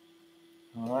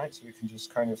 All right, so we can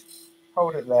just kind of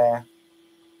hold it there.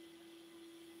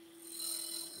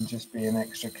 And just being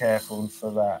extra careful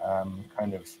for that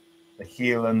kind of the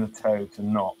heel and the toe to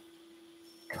not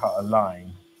cut a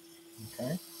line.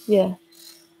 Okay. Yeah.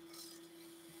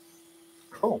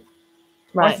 Cool.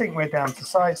 Right. I think we're down to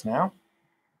size now.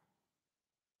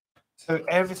 So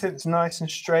everything's nice and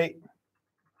straight.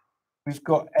 We've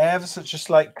got ever such a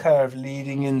slight curve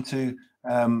leading into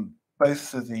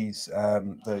both of these,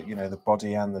 the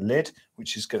body and the lid,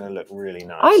 which is going to look really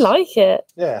nice. I like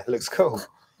it. Yeah, it looks cool.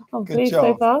 Oh, good job.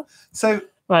 So far. So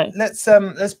right,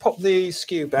 let's pop the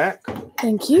skew back.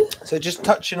 Thank you. So just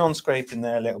touching on scraping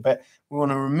there a little bit. We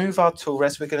want to remove our tool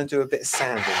rest. We're going to do a bit of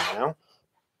sanding now.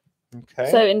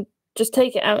 Okay. So just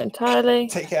take it out entirely.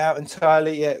 Take it out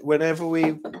entirely. Yeah. Whenever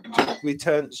we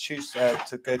choose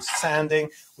to go to sanding,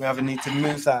 we either need to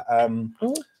move that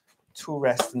tool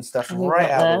rest and stuff right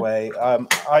out of the way.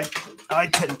 I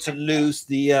tend to lose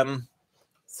the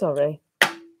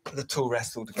the tool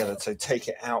rest altogether. So take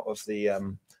it out of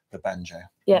the banjo.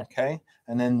 Yeah. Okay.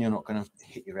 And then you're not going to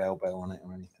hit your elbow on it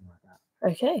or anything like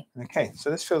that. Okay. Okay. So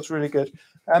this feels really good.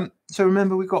 So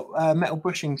remember we've got metal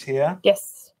bushings here.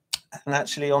 Yes. And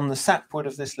actually on the sapwood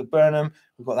of this laburnum,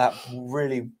 we've got that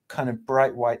really kind of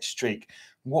bright white streak.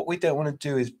 What we don't want to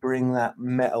do is bring that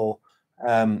metal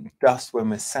dust when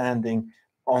we're sanding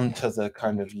onto the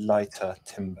kind of lighter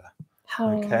timber.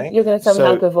 Okay. You're going to tell me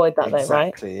how to avoid that though, right?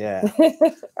 Exactly, yeah.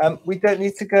 We don't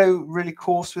need to go really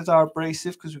coarse with our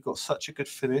abrasive because we've got such a good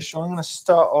finish. So I'm going to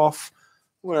start off,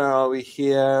 where are we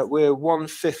here? We're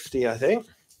 150, I think.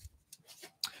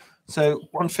 So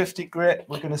 150 grit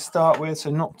we're going to start with, so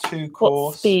not too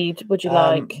coarse. What speed would you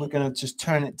like? We're going to just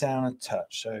turn it down a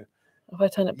touch. So if I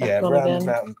turn it back on around again.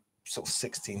 about sort of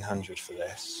 1600 for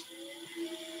this.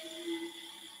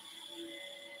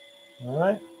 All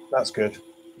right, that's good.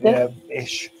 Yeah,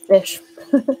 ish.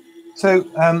 So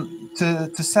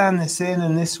to sand this in,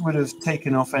 and this would have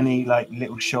taken off any like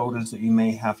little shoulders that you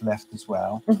may have left as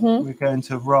well. We're going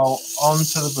to roll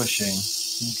onto the bushing.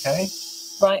 Okay.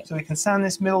 Right. So we can sand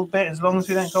this middle bit. As long as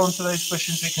we don't go onto those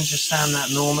bushings, we can just sand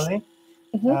that normally.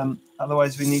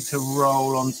 Otherwise, we need to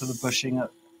roll onto the bushing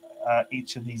at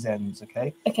each of these ends,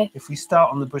 okay? Okay. If we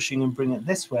start on the bushing and bring it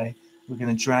this way, we're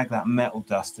going to drag that metal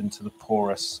dust into the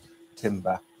porous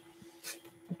timber.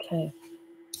 Okay.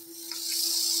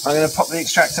 I'm going to pop the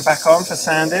extractor back on for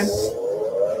sanding.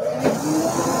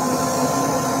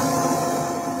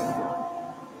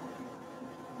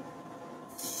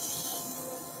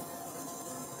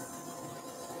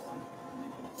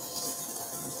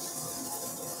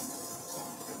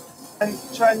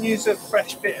 try and use a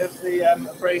fresh bit of the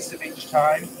abrasive each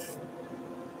time.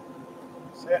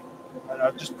 That's it. And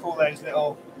I'll just pull those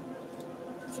little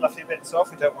fluffy bits off.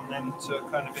 We don't want them to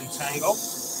kind of entangle.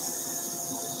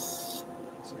 That's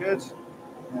good.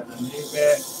 And a new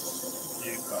bit.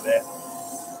 You've got it.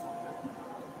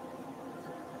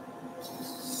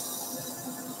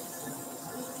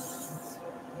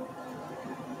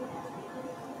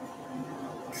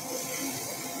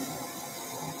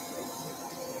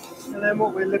 And then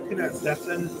what we're looking at, Steph,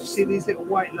 and see these little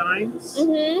white lines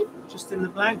just in the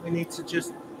blank? We need to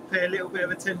just pay a little bit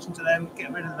of attention to them,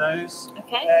 get rid of those.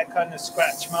 Okay. They're kind of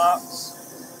scratch marks.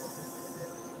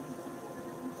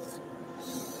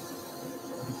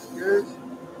 Good.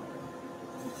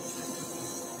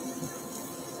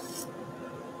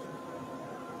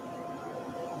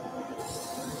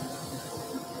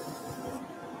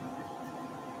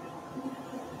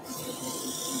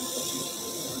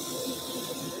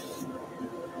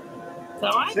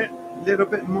 That's it. A little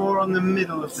bit more on the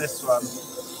middle of this one.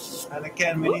 And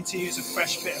again, we need to use a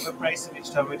fresh bit of abrasive each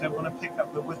time. We don't want to pick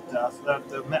up the wood dust,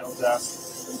 the metal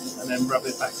dust, and then rub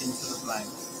it back into the blank.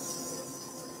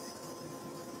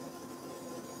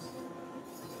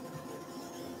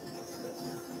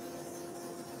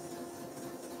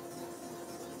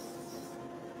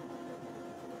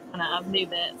 And I have new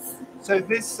bits. So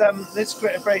this this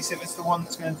grit abrasive is the one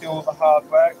that's going to do all the hard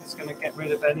work. It's going to get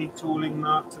rid of any tooling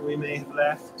marks that we may have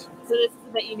left. So this is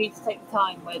the bit you need to take the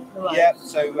time with. Yeah,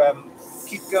 so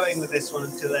keep going with this one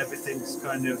until everything's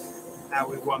kind of how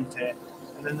we want it.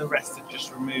 And then the rest are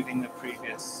just removing the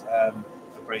previous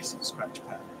abrasive scratch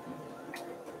pad.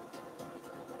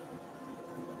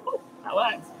 Oh, that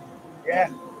works. Yeah.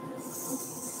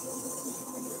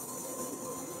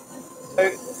 So,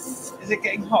 is it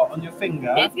getting hot on your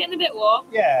finger? It's getting a bit warm.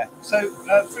 Yeah. So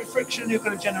through friction, you're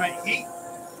going to generate heat.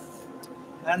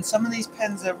 And some of these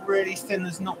pens are really thin.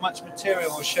 There's not much material.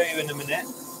 We'll show you in a minute.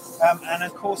 And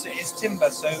of course, it is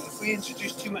timber. So if we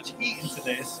introduce too much heat into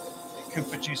this, it could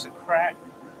produce a crack.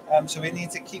 So we need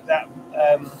to keep that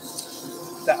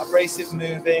that abrasive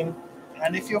moving.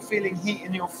 And if you're feeling heat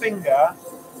in your finger,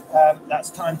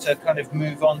 that's time to kind of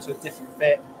move on to a different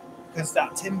bit, because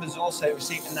that timber's also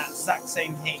receiving that exact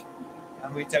same heat,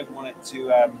 and we don't want it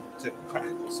to crack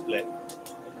or split.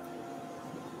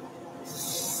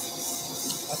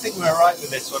 I think we're right with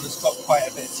this one. It's got quite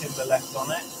a bit of timber left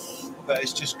on it, but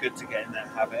it's just good to get in that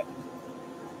habit.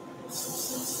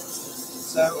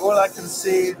 So all I can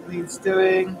see needs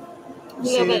doing,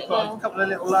 see we've got a couple of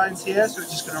little lines here, so we're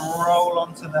just going to roll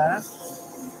onto there.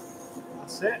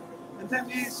 That's it. And don't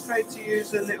be afraid to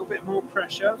use a little bit more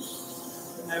pressure.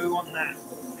 You know, we want that,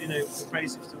 you know,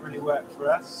 abrasive to really work for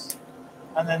us.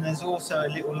 And then there's also a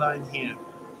little line here.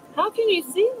 How can you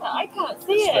see that? I can't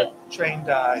see Just it. a trained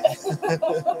eye.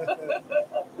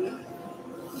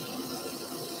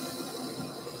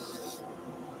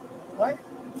 Right.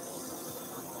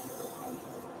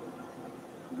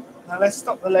 Now let's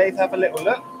stop the lathe, have a little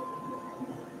look.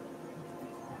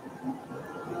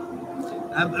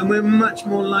 And we're much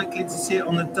more likely to see it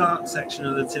on the dark section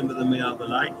of the timber than we are the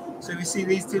light. So we see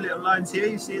these two little lines here,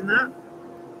 you seeing that?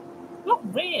 Not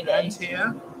really. And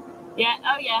here. Yeah,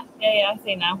 oh yeah, I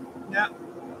see now. Yeah.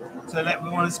 So we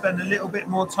want to spend a little bit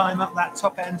more time up that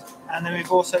top end, and then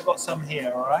we've also got some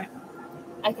here, all right?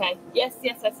 Okay, yes,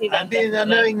 I see that. And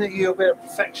knowing that you're a bit of a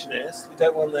perfectionist, we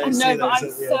don't want those. I know, but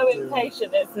I'm so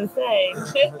impatient, it's insane.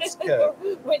 Let's go.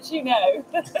 Which you know.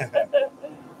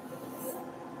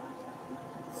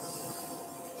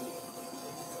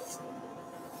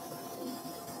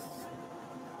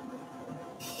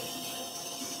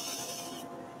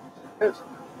 Good.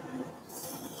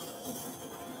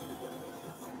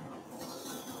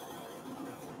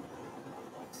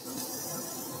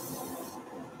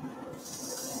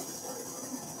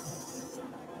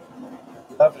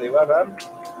 Lovely, well done.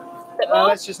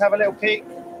 Let's just have a little peek.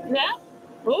 Yeah.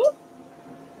 Ooh.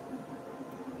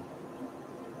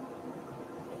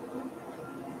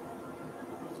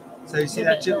 So you see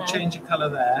that little change of colour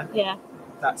there? Yeah.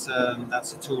 That's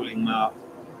a tooling mark.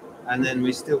 And then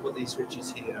we still got these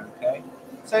ridges here, okay?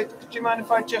 So do you mind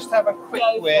if I just have a quick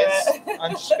whiz?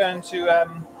 I'm just going to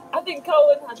I think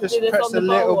Colin had to do this press on the a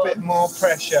little bowl bit more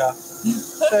pressure.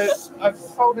 So I've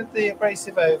folded the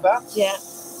abrasive over. Yeah.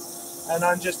 And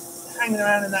I'm just hanging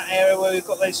around in that area where we've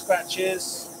got those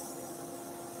scratches.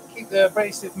 Keep the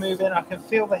abrasive moving. I can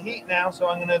feel the heat now, so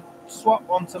I'm going to swap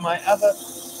onto my other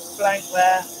blank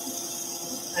there.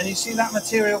 And you see that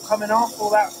material coming off, all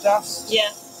that dust?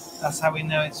 Yeah. That's how we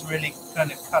know it's really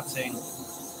kind of cutting.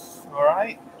 All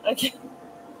right? Okay.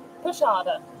 Push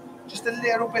harder. Just a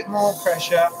little bit more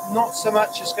pressure. Not so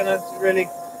much it's going to really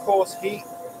cause heat.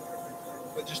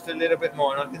 but just a little bit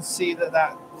more, and I can see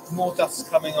that more dust's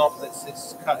coming off.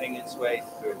 It's cutting its way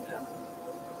through now.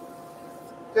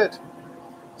 Good.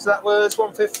 So that was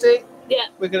 150. Yeah.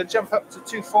 We're going to jump up to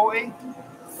 240.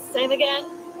 Same again.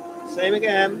 Same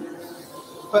again.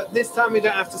 But this time we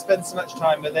don't have to spend so much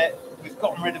time with it. We've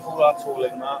gotten rid of all our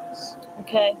tooling marks.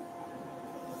 Okay.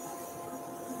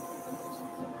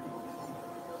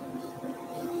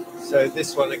 So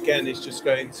this one again is just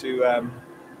going to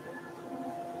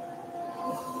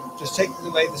just take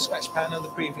away the scratch pan of the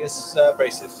previous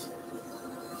abrasive.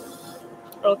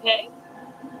 Okay.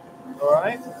 All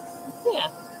right. Yeah.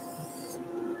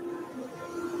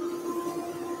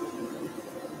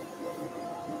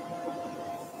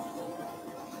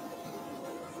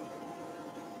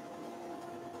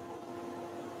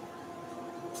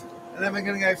 And then we're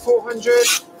going to go 400.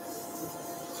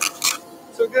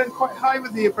 So we're going quite high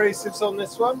with the abrasives on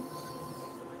this one.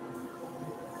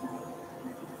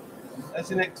 There's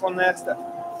the next one there, Steph.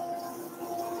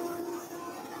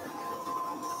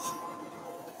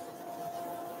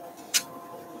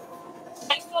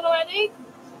 Next one already?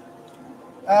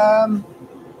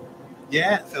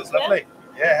 Yeah, it feels lovely.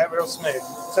 Yeah, real smooth.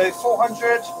 So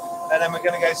 400, and then we're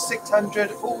going to go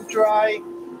 600 all dry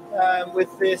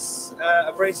with this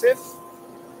abrasive.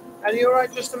 And you all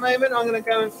right just a moment? I'm going to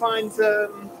go and find yeah,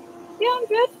 I'm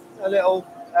good. a little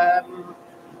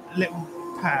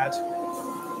pad.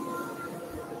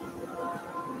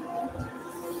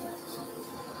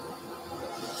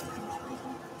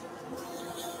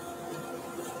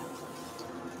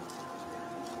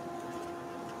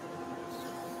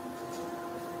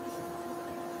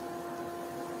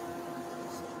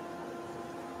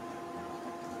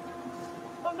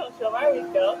 I'm not sure where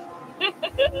he's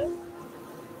gone.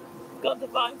 Got to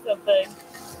find something.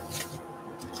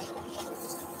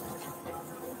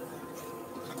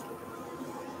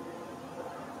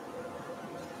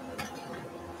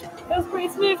 Feels pretty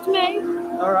smooth to me.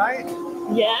 All right.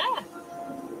 Yeah.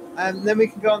 And then we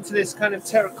can go on to this kind of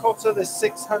terracotta, this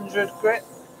 600 grit.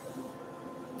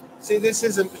 See, this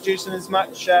isn't producing as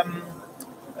much,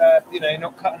 you know,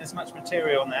 not cutting as much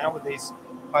material now with these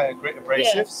higher grit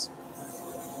abrasives.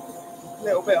 A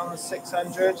little bit on the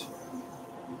 600.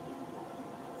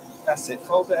 That's it.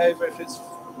 Fold it over if it's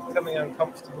becoming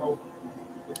uncomfortable.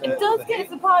 It does get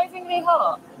surprisingly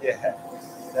hot. Yeah,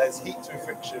 there's heat through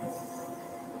friction.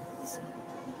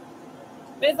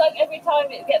 But it's like every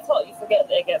time it gets hot, you forget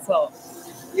that it gets hot.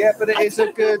 Yeah, but it is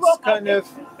a good kind of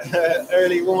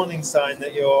early warning sign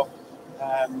that you're,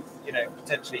 you know,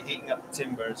 potentially heating up the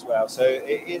timber as well. So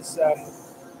it is, you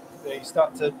know, you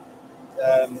start to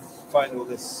find all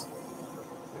this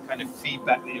kind of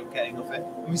feedback that you're getting off it.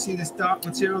 When we see this dark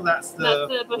material, that's the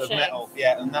metal.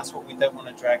 Yeah, and that's what we don't want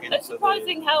to drag into. It's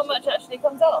surprising how much actually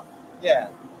comes off. Yeah,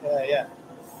 yeah, yeah.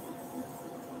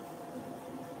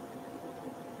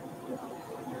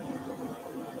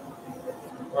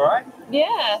 All right.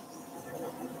 Yeah.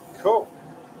 Cool.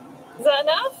 Is that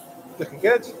enough? Looking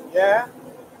good. Yeah.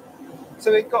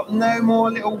 So we've got no more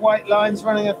little white lines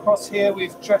running across here.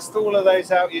 We've dressed all of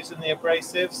those out using the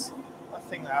abrasives. I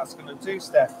think that's going to do,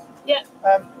 Steph. Yeah.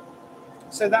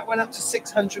 So that went up to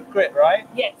 600 grit, right?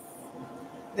 Yes.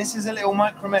 This is a little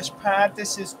micro mesh pad.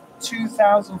 This is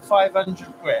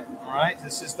 2,500 grit. All right.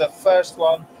 This is the first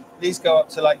one. These go up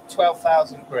to like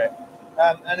 12,000 grit.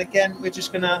 And again, we're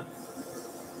just going to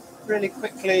really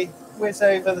quickly whiz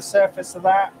over the surface of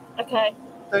that. Okay.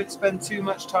 Don't spend too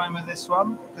much time with this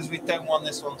one because we don't want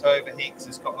this one to overheat because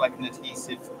it's got like an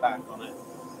adhesive back on it.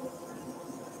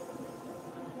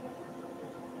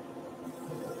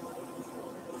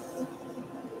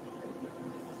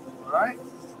 All right.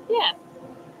 Yeah.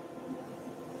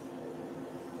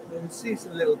 You can see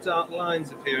some little dark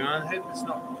lines appearing. I hope it's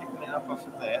not picking it up off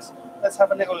of this. Let's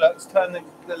have a little look. Let's turn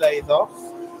the lathe off.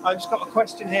 I've just got a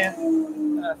question here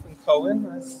from Colin.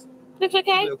 Looks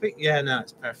okay? Yeah, no,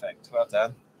 it's perfect. Well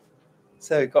done.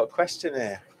 So we've got a question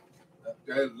here.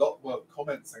 A lot more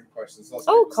comments and questions. Lots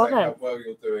of Oh, people saying comments. how well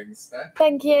you're doing, Steph.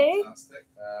 Thank you. Fantastic.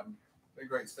 Been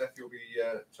great, Steph. You'll be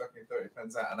chucking 30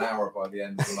 pence out an hour by the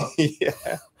end of the month.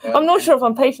 Yeah. I'm not sure if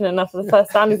I'm patient enough for the first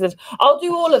standing stage. I'll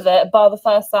do all of it bar the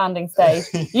first standing stage.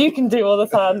 You can do all the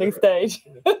standing stage.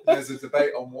 There's a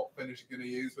debate on what finish you're going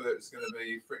to use, whether it's going to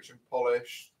be friction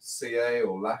polish, CA,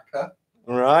 or lacquer.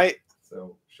 Right.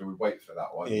 So, should we wait for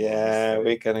that one? Yeah,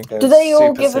 we're going to go. Do they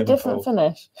all give simple. a different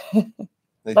finish?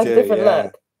 They like do, a different yeah.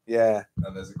 look? Yeah.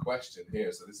 And there's a question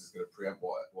here, so this is going to preempt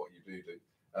what you do.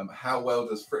 How well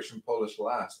does friction polish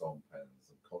last on pens?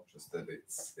 I'm conscious that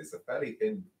it's a fairly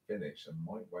thin finish and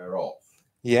might wear off.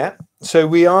 Yeah. So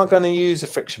we are going to use a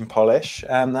friction polish.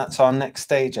 That's our next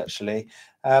stage, actually.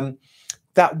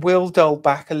 that will dull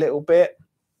back a little bit.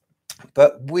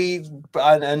 But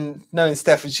and knowing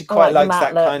Steph, she quite likes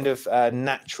that kind of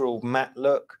natural matte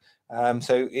look.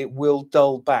 So it will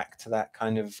dull back to that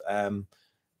kind of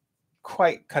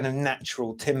quite kind of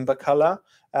natural timber color.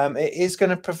 It is going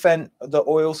to prevent the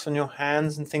oils from your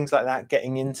hands and things like that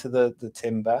getting into the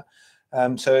timber.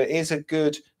 So it is a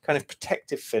good kind of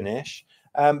protective finish,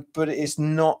 but it is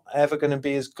not ever going to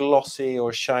be as glossy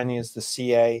or shiny as the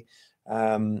CA.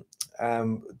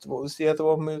 What was the other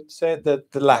one we would say? The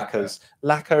lacquers.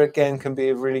 Lacquer again can be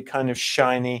a really kind of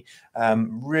shiny,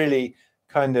 really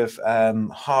kind of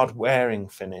hard wearing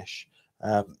finish.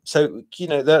 So you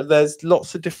know there's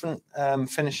lots of different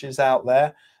finishes out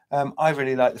there. I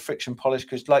really like the friction polish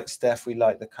because, like Steph, we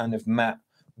like the kind of matte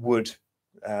wood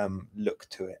look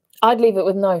to it. I'd leave it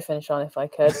with no finish on if I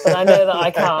could, but I know that I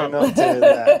can't. We're not doing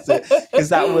that because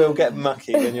that will get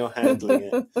mucky when you're handling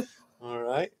it. All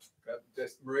right.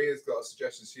 Maria's got a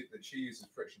suggestion that she uses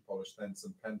friction polish, then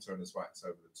some pentoner's wax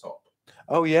over the top.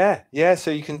 Oh yeah, yeah. So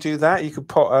you can do that. You could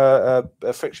put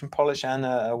a friction polish and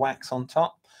a wax on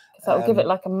top. So that'll give it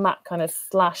like a matte kind of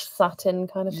slash satin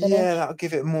kind of finish. Yeah, that'll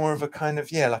give it more of a kind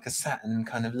of like a satin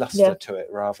kind of luster to it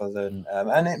rather than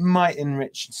and it might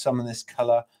enrich some of this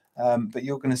color. But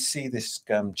you're going to see this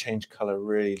change color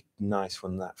really nice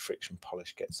when that friction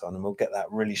polish gets on, and we'll get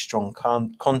that really strong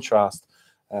contrast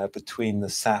between the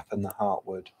sap and the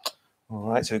heartwood. All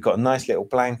right, so we've got a nice little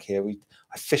blank here.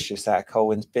 I fished this out of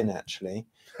Colwyn's bin actually.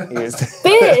 Bin?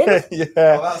 Yeah.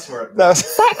 Oh, that's where it was.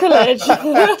 Sacrilege.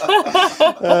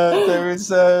 There was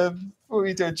what were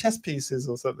we doing? Chess pieces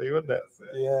or something, wasn't it?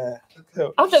 Yeah.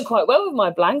 I've done quite well with my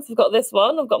blanks. I've got this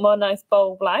one. I've got my nice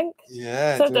bowl blank.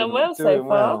 Yeah. So I've done well so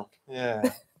far.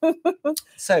 Yeah.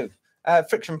 So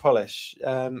friction polish.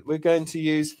 We're going to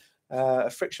use a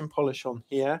friction polish on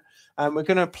here, and we're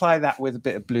going to apply that with a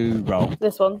bit of blue roll.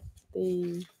 This one.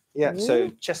 So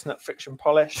chestnut friction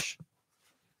polish.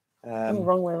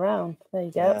 Wrong way around. There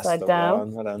you go. Upside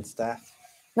down. Well done, Steph.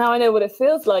 Now I know what it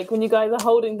feels like when you guys are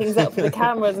holding things up for the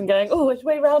cameras and going, oh, which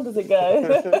way round does it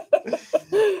go?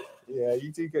 Yeah,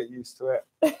 you do get used to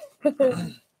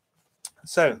it.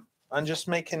 So I'm just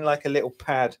making like a little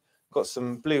pad. Got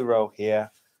some blue roll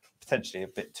here. Potentially a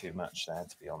bit too much there,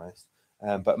 to be honest.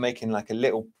 But making like a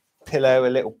little pillow, a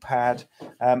little pad.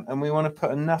 And we want to put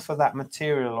enough of that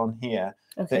material on here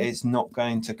that it's not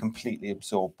going to completely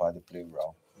absorb by the blue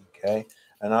roll. Okay,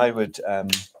 and I would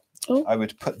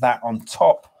put that on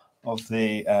top of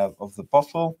the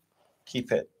bottle,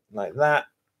 keep it like that,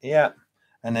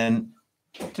 and then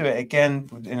do it again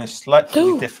in a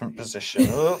slightly different position.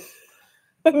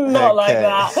 Not like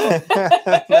that.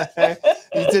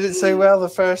 No, you did it so well the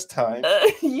first time.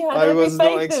 I was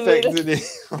not expecting it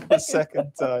on the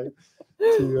second time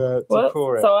to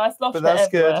pour it. So I sloshed but that's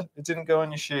it everywhere. good. It didn't go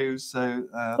on your shoes, so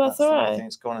that's all right. I think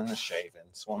it's gone in the shaving.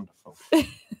 It's wonderful.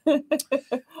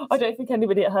 I don't think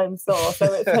anybody at home saw,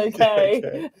 so it's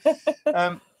okay.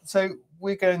 So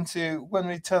we're going to, when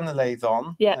we turn the lathe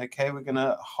on, we're going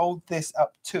to hold this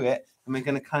up to it, and we're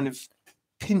going to kind of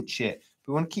pinch it.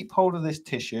 We want to keep hold of this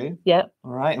tissue. All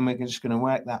right, and we're just going to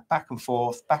work that back and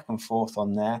forth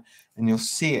on there, and you'll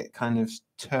see it kind of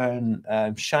turn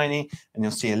shiny, and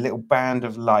you'll see a little band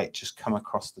of light just come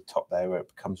across the top there where it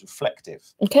becomes reflective.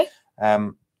 Okay.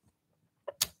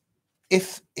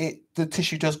 If the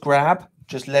tissue does grab,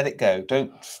 just let it go.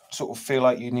 Don't sort of feel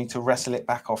like you need to wrestle it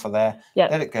back off of there.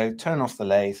 Let it go. Turn off the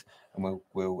lathe, and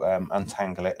we'll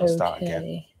untangle it and start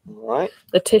again. All right.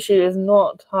 The tissue is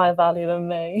not higher value than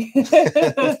me.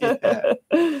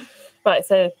 Right.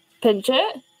 So pinch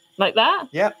it like that.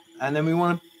 Yep. And then we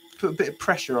want to put a bit of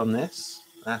pressure on this.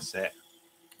 That's it.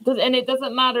 And it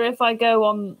doesn't matter if I go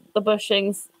on the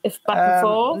bushings, if back and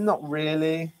forth. Not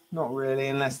really,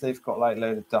 unless they've got like a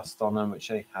load of dust on them, which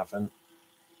they haven't.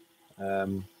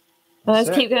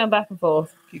 Let's keep going back and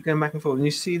forth. Keep going back and forth, and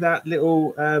you see that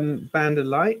little band of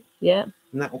light. Yeah.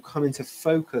 And that will come into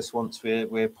focus once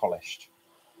we're polished.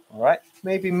 All right.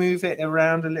 Maybe move it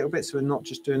around a little bit so we're not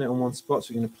just doing it on one spot.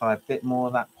 So we can apply a bit more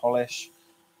of that polish.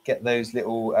 Get those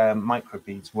little micro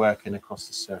beads working across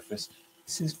the surface.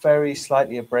 This is very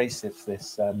slightly abrasive,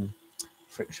 this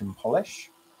friction polish.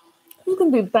 This is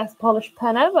going to be the best polished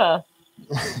pen ever.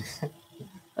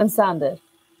 And sanded.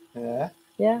 Yeah.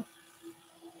 Yeah.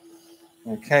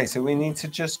 Okay, so we need to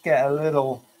just get a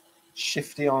little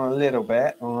shifty on a little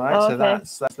bit. All right, so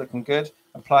that's looking good.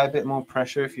 Apply a bit more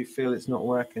pressure if you feel it's not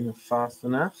working fast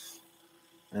enough.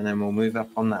 And then we'll move up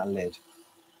on that lid.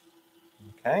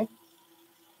 Okay.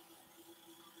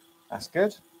 That's good.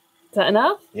 Is that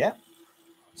enough? Yeah.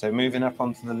 So moving up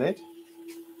onto the lid.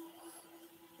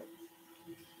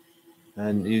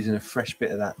 and using a fresh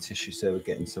bit of that tissue so we're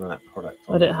getting some of that product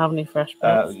on I don't there. have any fresh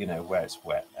bits. You know, where it's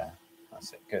wet there.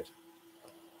 That's it. Good.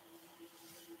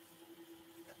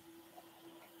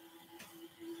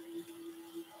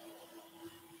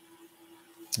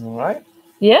 All right.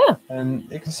 Yeah. And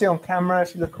you can see on camera,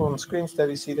 if you look on the screen, Steph,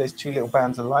 you see those two little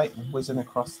bands of light whizzing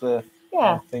across the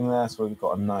thing there. So we've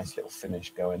got a nice little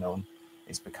finish going on.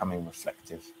 It's becoming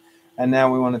reflective. And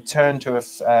now we want to turn to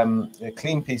a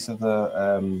clean piece of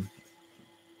the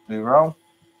blue roll.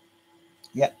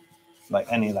 Yeah, like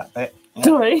any of that bit. Yeah.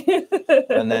 Sorry.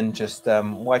 And then just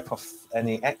wipe off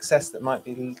any excess that might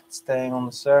be staying on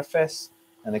the surface.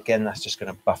 And again, that's just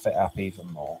going to buff it up even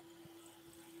more.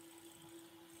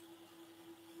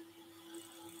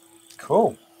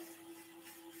 Cool.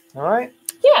 All right.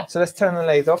 Yeah. So let's turn the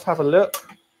lathe off, have a look,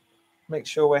 make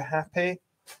sure we're happy.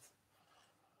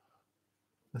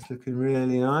 That's looking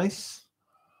really nice.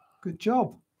 Good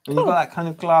job. And you've got that kind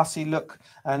of glassy look,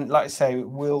 and like I say,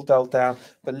 we'll dull down.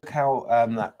 But look how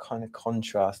that kind of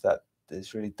contrast that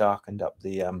is really darkened up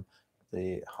the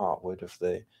heartwood of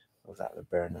that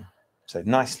laburnum. So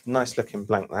nice looking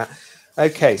blank that.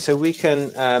 Okay, so we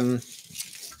can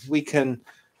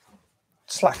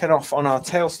slacken off on our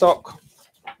tailstock.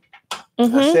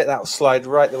 That's it. That'll slide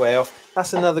right the way off.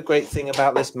 That's another great thing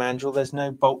about this mandrel. There's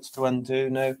no bolts to undo,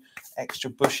 no extra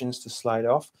bushings to slide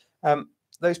off.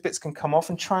 Those bits can come off,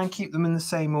 and try and keep them in the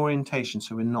same orientation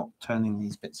so we're not turning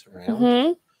these bits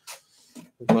around.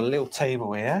 We've got a little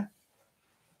table here,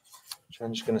 which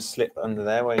I'm just going to slip under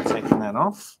there while you're taking that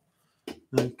off.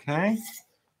 Okay,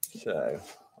 so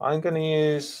I'm going to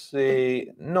use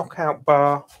the knockout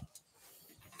bar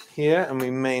here, and we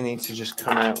may need to just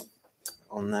come out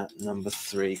on that number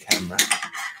 3 camera.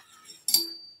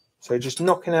 So just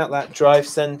knocking out that drive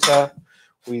center.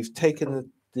 We've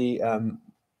taken the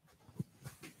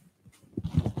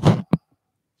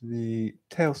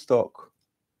tailstock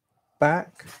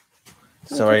back.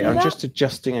 Sorry, I'm just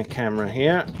adjusting a camera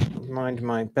here. Mind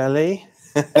my belly.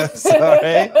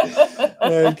 Sorry.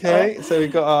 Okay, so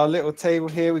we've got our little table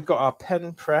here. We've got our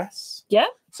pen press. Yeah.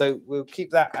 So we'll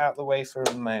keep that out of the way for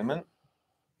a moment.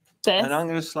 And I'm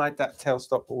going to slide that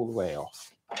tailstock all the way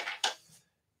off.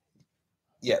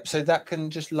 Yep, so that can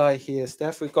just lie here,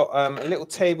 Steph. We've got a little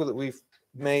table that we've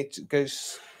made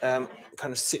goes kind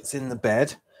of sits in the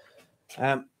bed.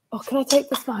 Oh, can I take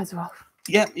this visor off?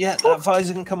 Yeah, that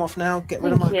visor can come off now. Get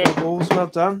rid of my goggles. Well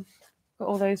done. Got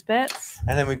all those bits.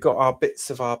 And then we've got our bits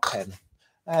of our pen.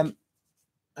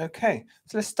 Okay,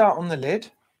 so let's start on the lid.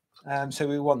 So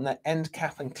we want the end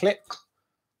cap and clip.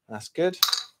 That's good.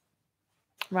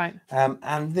 Right.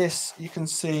 And this, you can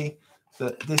see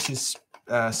that this is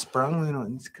sprung. We might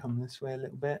need to come this way a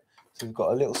little bit. So we've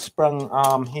got a little sprung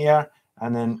arm here,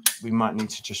 and then we might need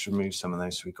to just remove some of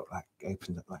those. So we've got that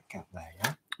opened up that gap there.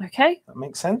 Yeah. Okay. That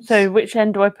makes sense. So which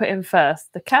end do I put in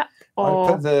first? The cap or?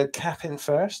 I put the cap in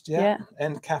first. Yeah.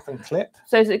 End cap and clip.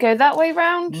 So does it go that way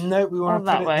round? No, we want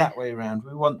to put it that way around.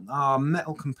 We want our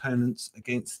metal components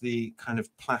against the kind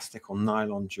of plastic or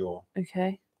nylon jaw.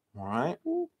 Okay. All right.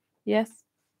 Yes.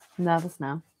 Nervous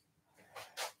now.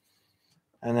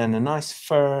 And then a nice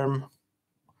firm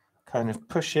kind of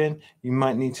push in. You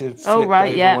might need to flip over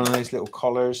one of those little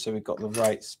collars so we've got the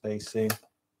right spacing.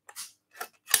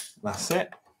 That's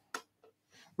it.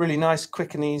 Really nice,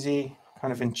 quick and easy,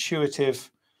 kind of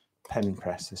intuitive pen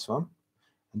press, this one.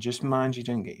 And just mind you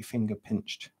don't get your finger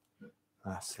pinched.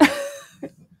 That's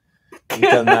it. You've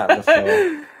done that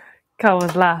before. Carl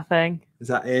was laughing. Is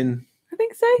that in? I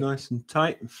think so. Nice and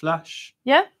tight and flush.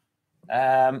 Yeah.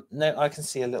 No, I can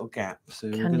see a little gap, so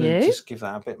we're going to just give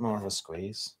that a bit more of a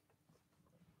squeeze.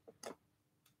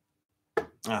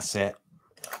 That's it.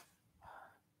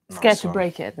 Scared to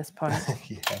break it at this point.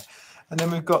 Yeah. And then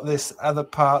we've got this other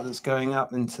part that's going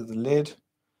up into the lid.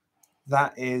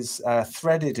 That is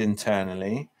threaded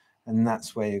internally, and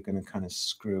that's where you're going to kind of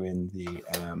screw in the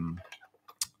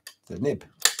nib.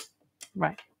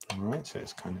 Right. All right, so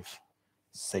it's kind of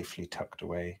safely tucked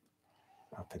away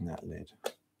up in that lid.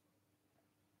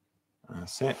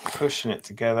 That's it. Pushing it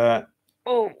together.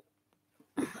 Oh.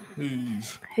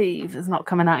 Heave. Heave is not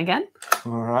coming out again.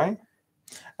 All right.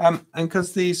 And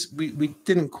because these, we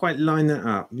didn't quite line that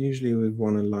up. Usually we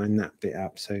want to line that bit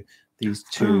up so these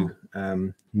two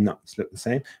nuts look the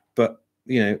same. But,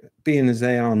 you know, being as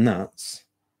they are nuts,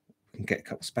 we can get a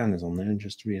couple of spanners on there and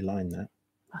just realign that.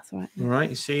 That's right. All right,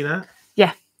 you see that?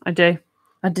 Yeah, I do.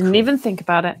 I didn't even think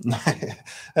about it.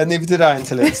 And neither did I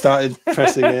until it started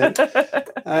pressing in. Right,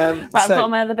 I've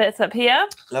got my other bits up here.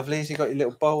 Lovely. So you got your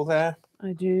little bowl there.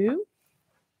 I do.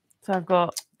 So I've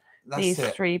got these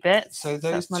 3 bits. So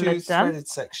those 2 threaded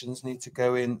sections need to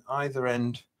go in either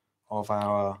end of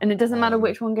our. And it doesn't matter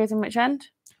which one goes in which end?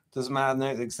 Doesn't matter, no,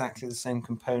 it's exactly the same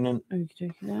component. Okay,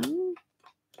 then.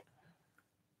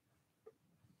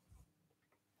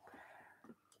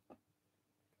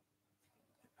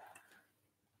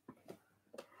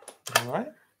 All right.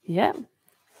 Yeah.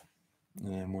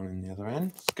 And then one in the other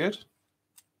end. It's good.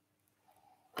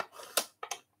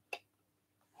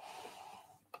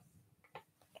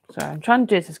 Sorry, I'm trying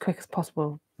to do this as quick as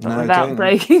possible, but No, without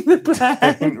breaking the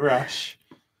pen. Don't rush.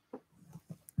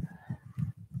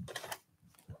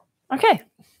 Okay.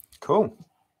 Cool.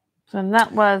 So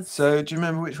that was. So do you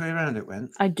remember which way around it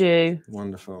went? I do.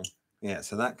 Wonderful. Yeah,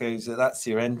 so that goes. That's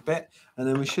your end bit, and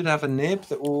then we should have a nib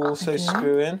that will also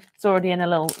screw in. It's already in a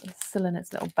little, still in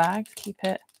its little bag to keep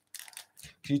it.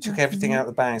 You took everything out of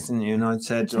the bags, didn't you? And I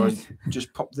said, right,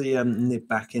 just pop the nib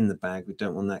back in the bag. We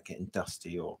don't want that getting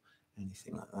dusty or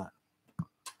anything like that.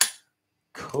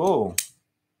 Cool.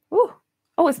 Ooh.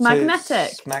 Oh, it's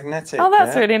magnetic. It's magnetic. Oh,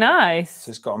 that's really nice.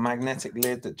 So it's got a magnetic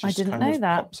lid that just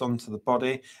pops onto the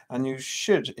body. And you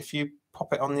should, if you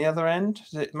pop it on the other end,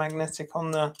 is it magnetic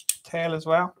on the tail as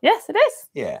well? Yes, it is.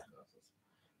 Yeah.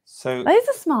 So that is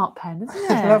a smart pen,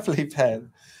 isn't it? Lovely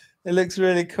pen. It looks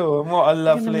really cool. And what a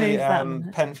lovely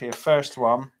pen for your first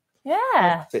one. Yeah.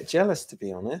 I'm a bit jealous, to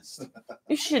be honest.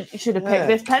 You should have picked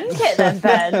this pen kit then,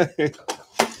 Ben.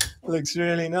 Looks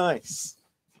really nice.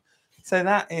 So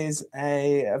that is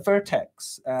a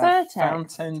VERTEX,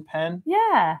 fountain pen.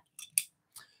 Yeah.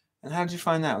 And how did you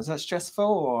find that? Was that stressful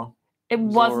or? It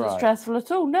wasn't stressful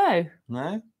at all. No.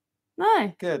 No.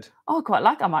 No. Good. Oh, I quite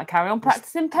like. I might carry on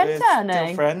practicing pen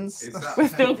turning. Still friends. We're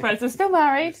still friends. We're still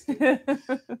married.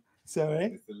 Sorry.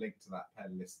 Is the link to that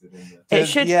pen listed in the? It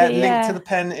should be. Link to the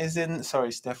pen is in.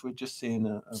 Sorry, Steph. We've just seen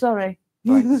a Sorry.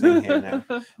 blank thing here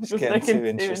now. Just getting too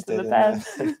interested in that.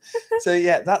 So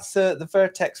yeah, that's the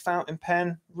VERTEX fountain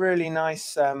pen. Really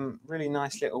nice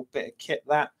little bit of kit.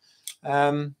 That.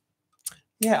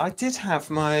 Yeah, I did have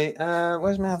my.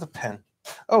 Where's my other pen?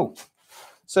 Oh,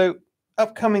 so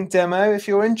upcoming demo. If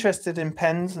you're interested in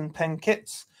pens and pen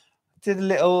kits, I did a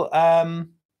little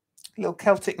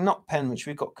Celtic knot pen which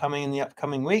we've got coming in the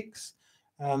upcoming weeks.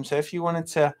 So if you wanted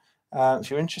to,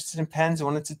 if you're interested in pens and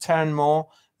wanted to turn more,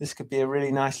 this could be a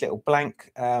really nice little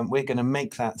blank. We're going to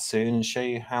make that soon and show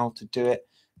you how to do it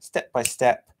step by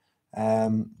step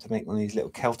to make one of these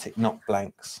little Celtic knot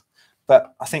blanks.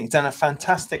 But I think you've done a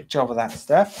fantastic job of that,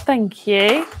 Steph. Thank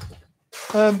you.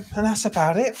 And that's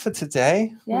about it for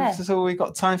today. Yeah. That's all we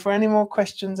got time for. Any more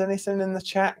questions? Anything in the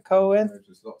chat, Colin?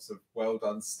 Just lots of well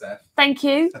done, Steph. Thank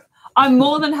you. I'm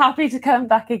more than happy to come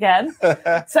back again.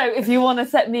 So if you want to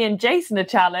set me and Jason a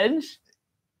challenge,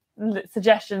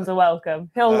 suggestions are welcome.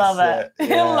 He'll love it. Yeah,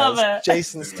 He'll love it.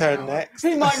 Jason's turn next.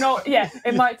 He might not. Yeah,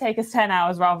 it might take us 10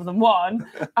 hours rather than 1,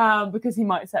 because he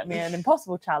might set me an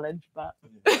impossible challenge. But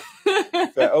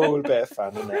all a bit of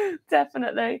fun, isn't it?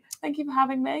 Definitely. Thank you for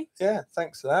having me. Yeah,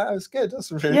 thanks for that. That was good.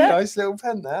 That's a really nice little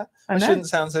pen there. I shouldn't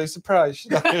sound so surprised,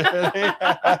 should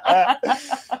I?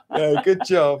 No, good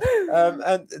job.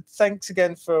 And thanks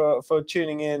again for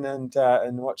tuning in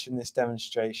and watching this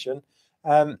demonstration.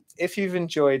 If you've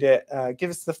enjoyed it,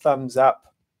 give us the thumbs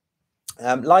up,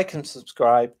 like and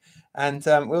subscribe, and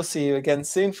we'll see you again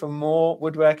soon for more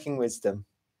woodworking wisdom.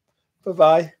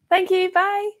 Bye-bye. Thank you.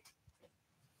 Bye.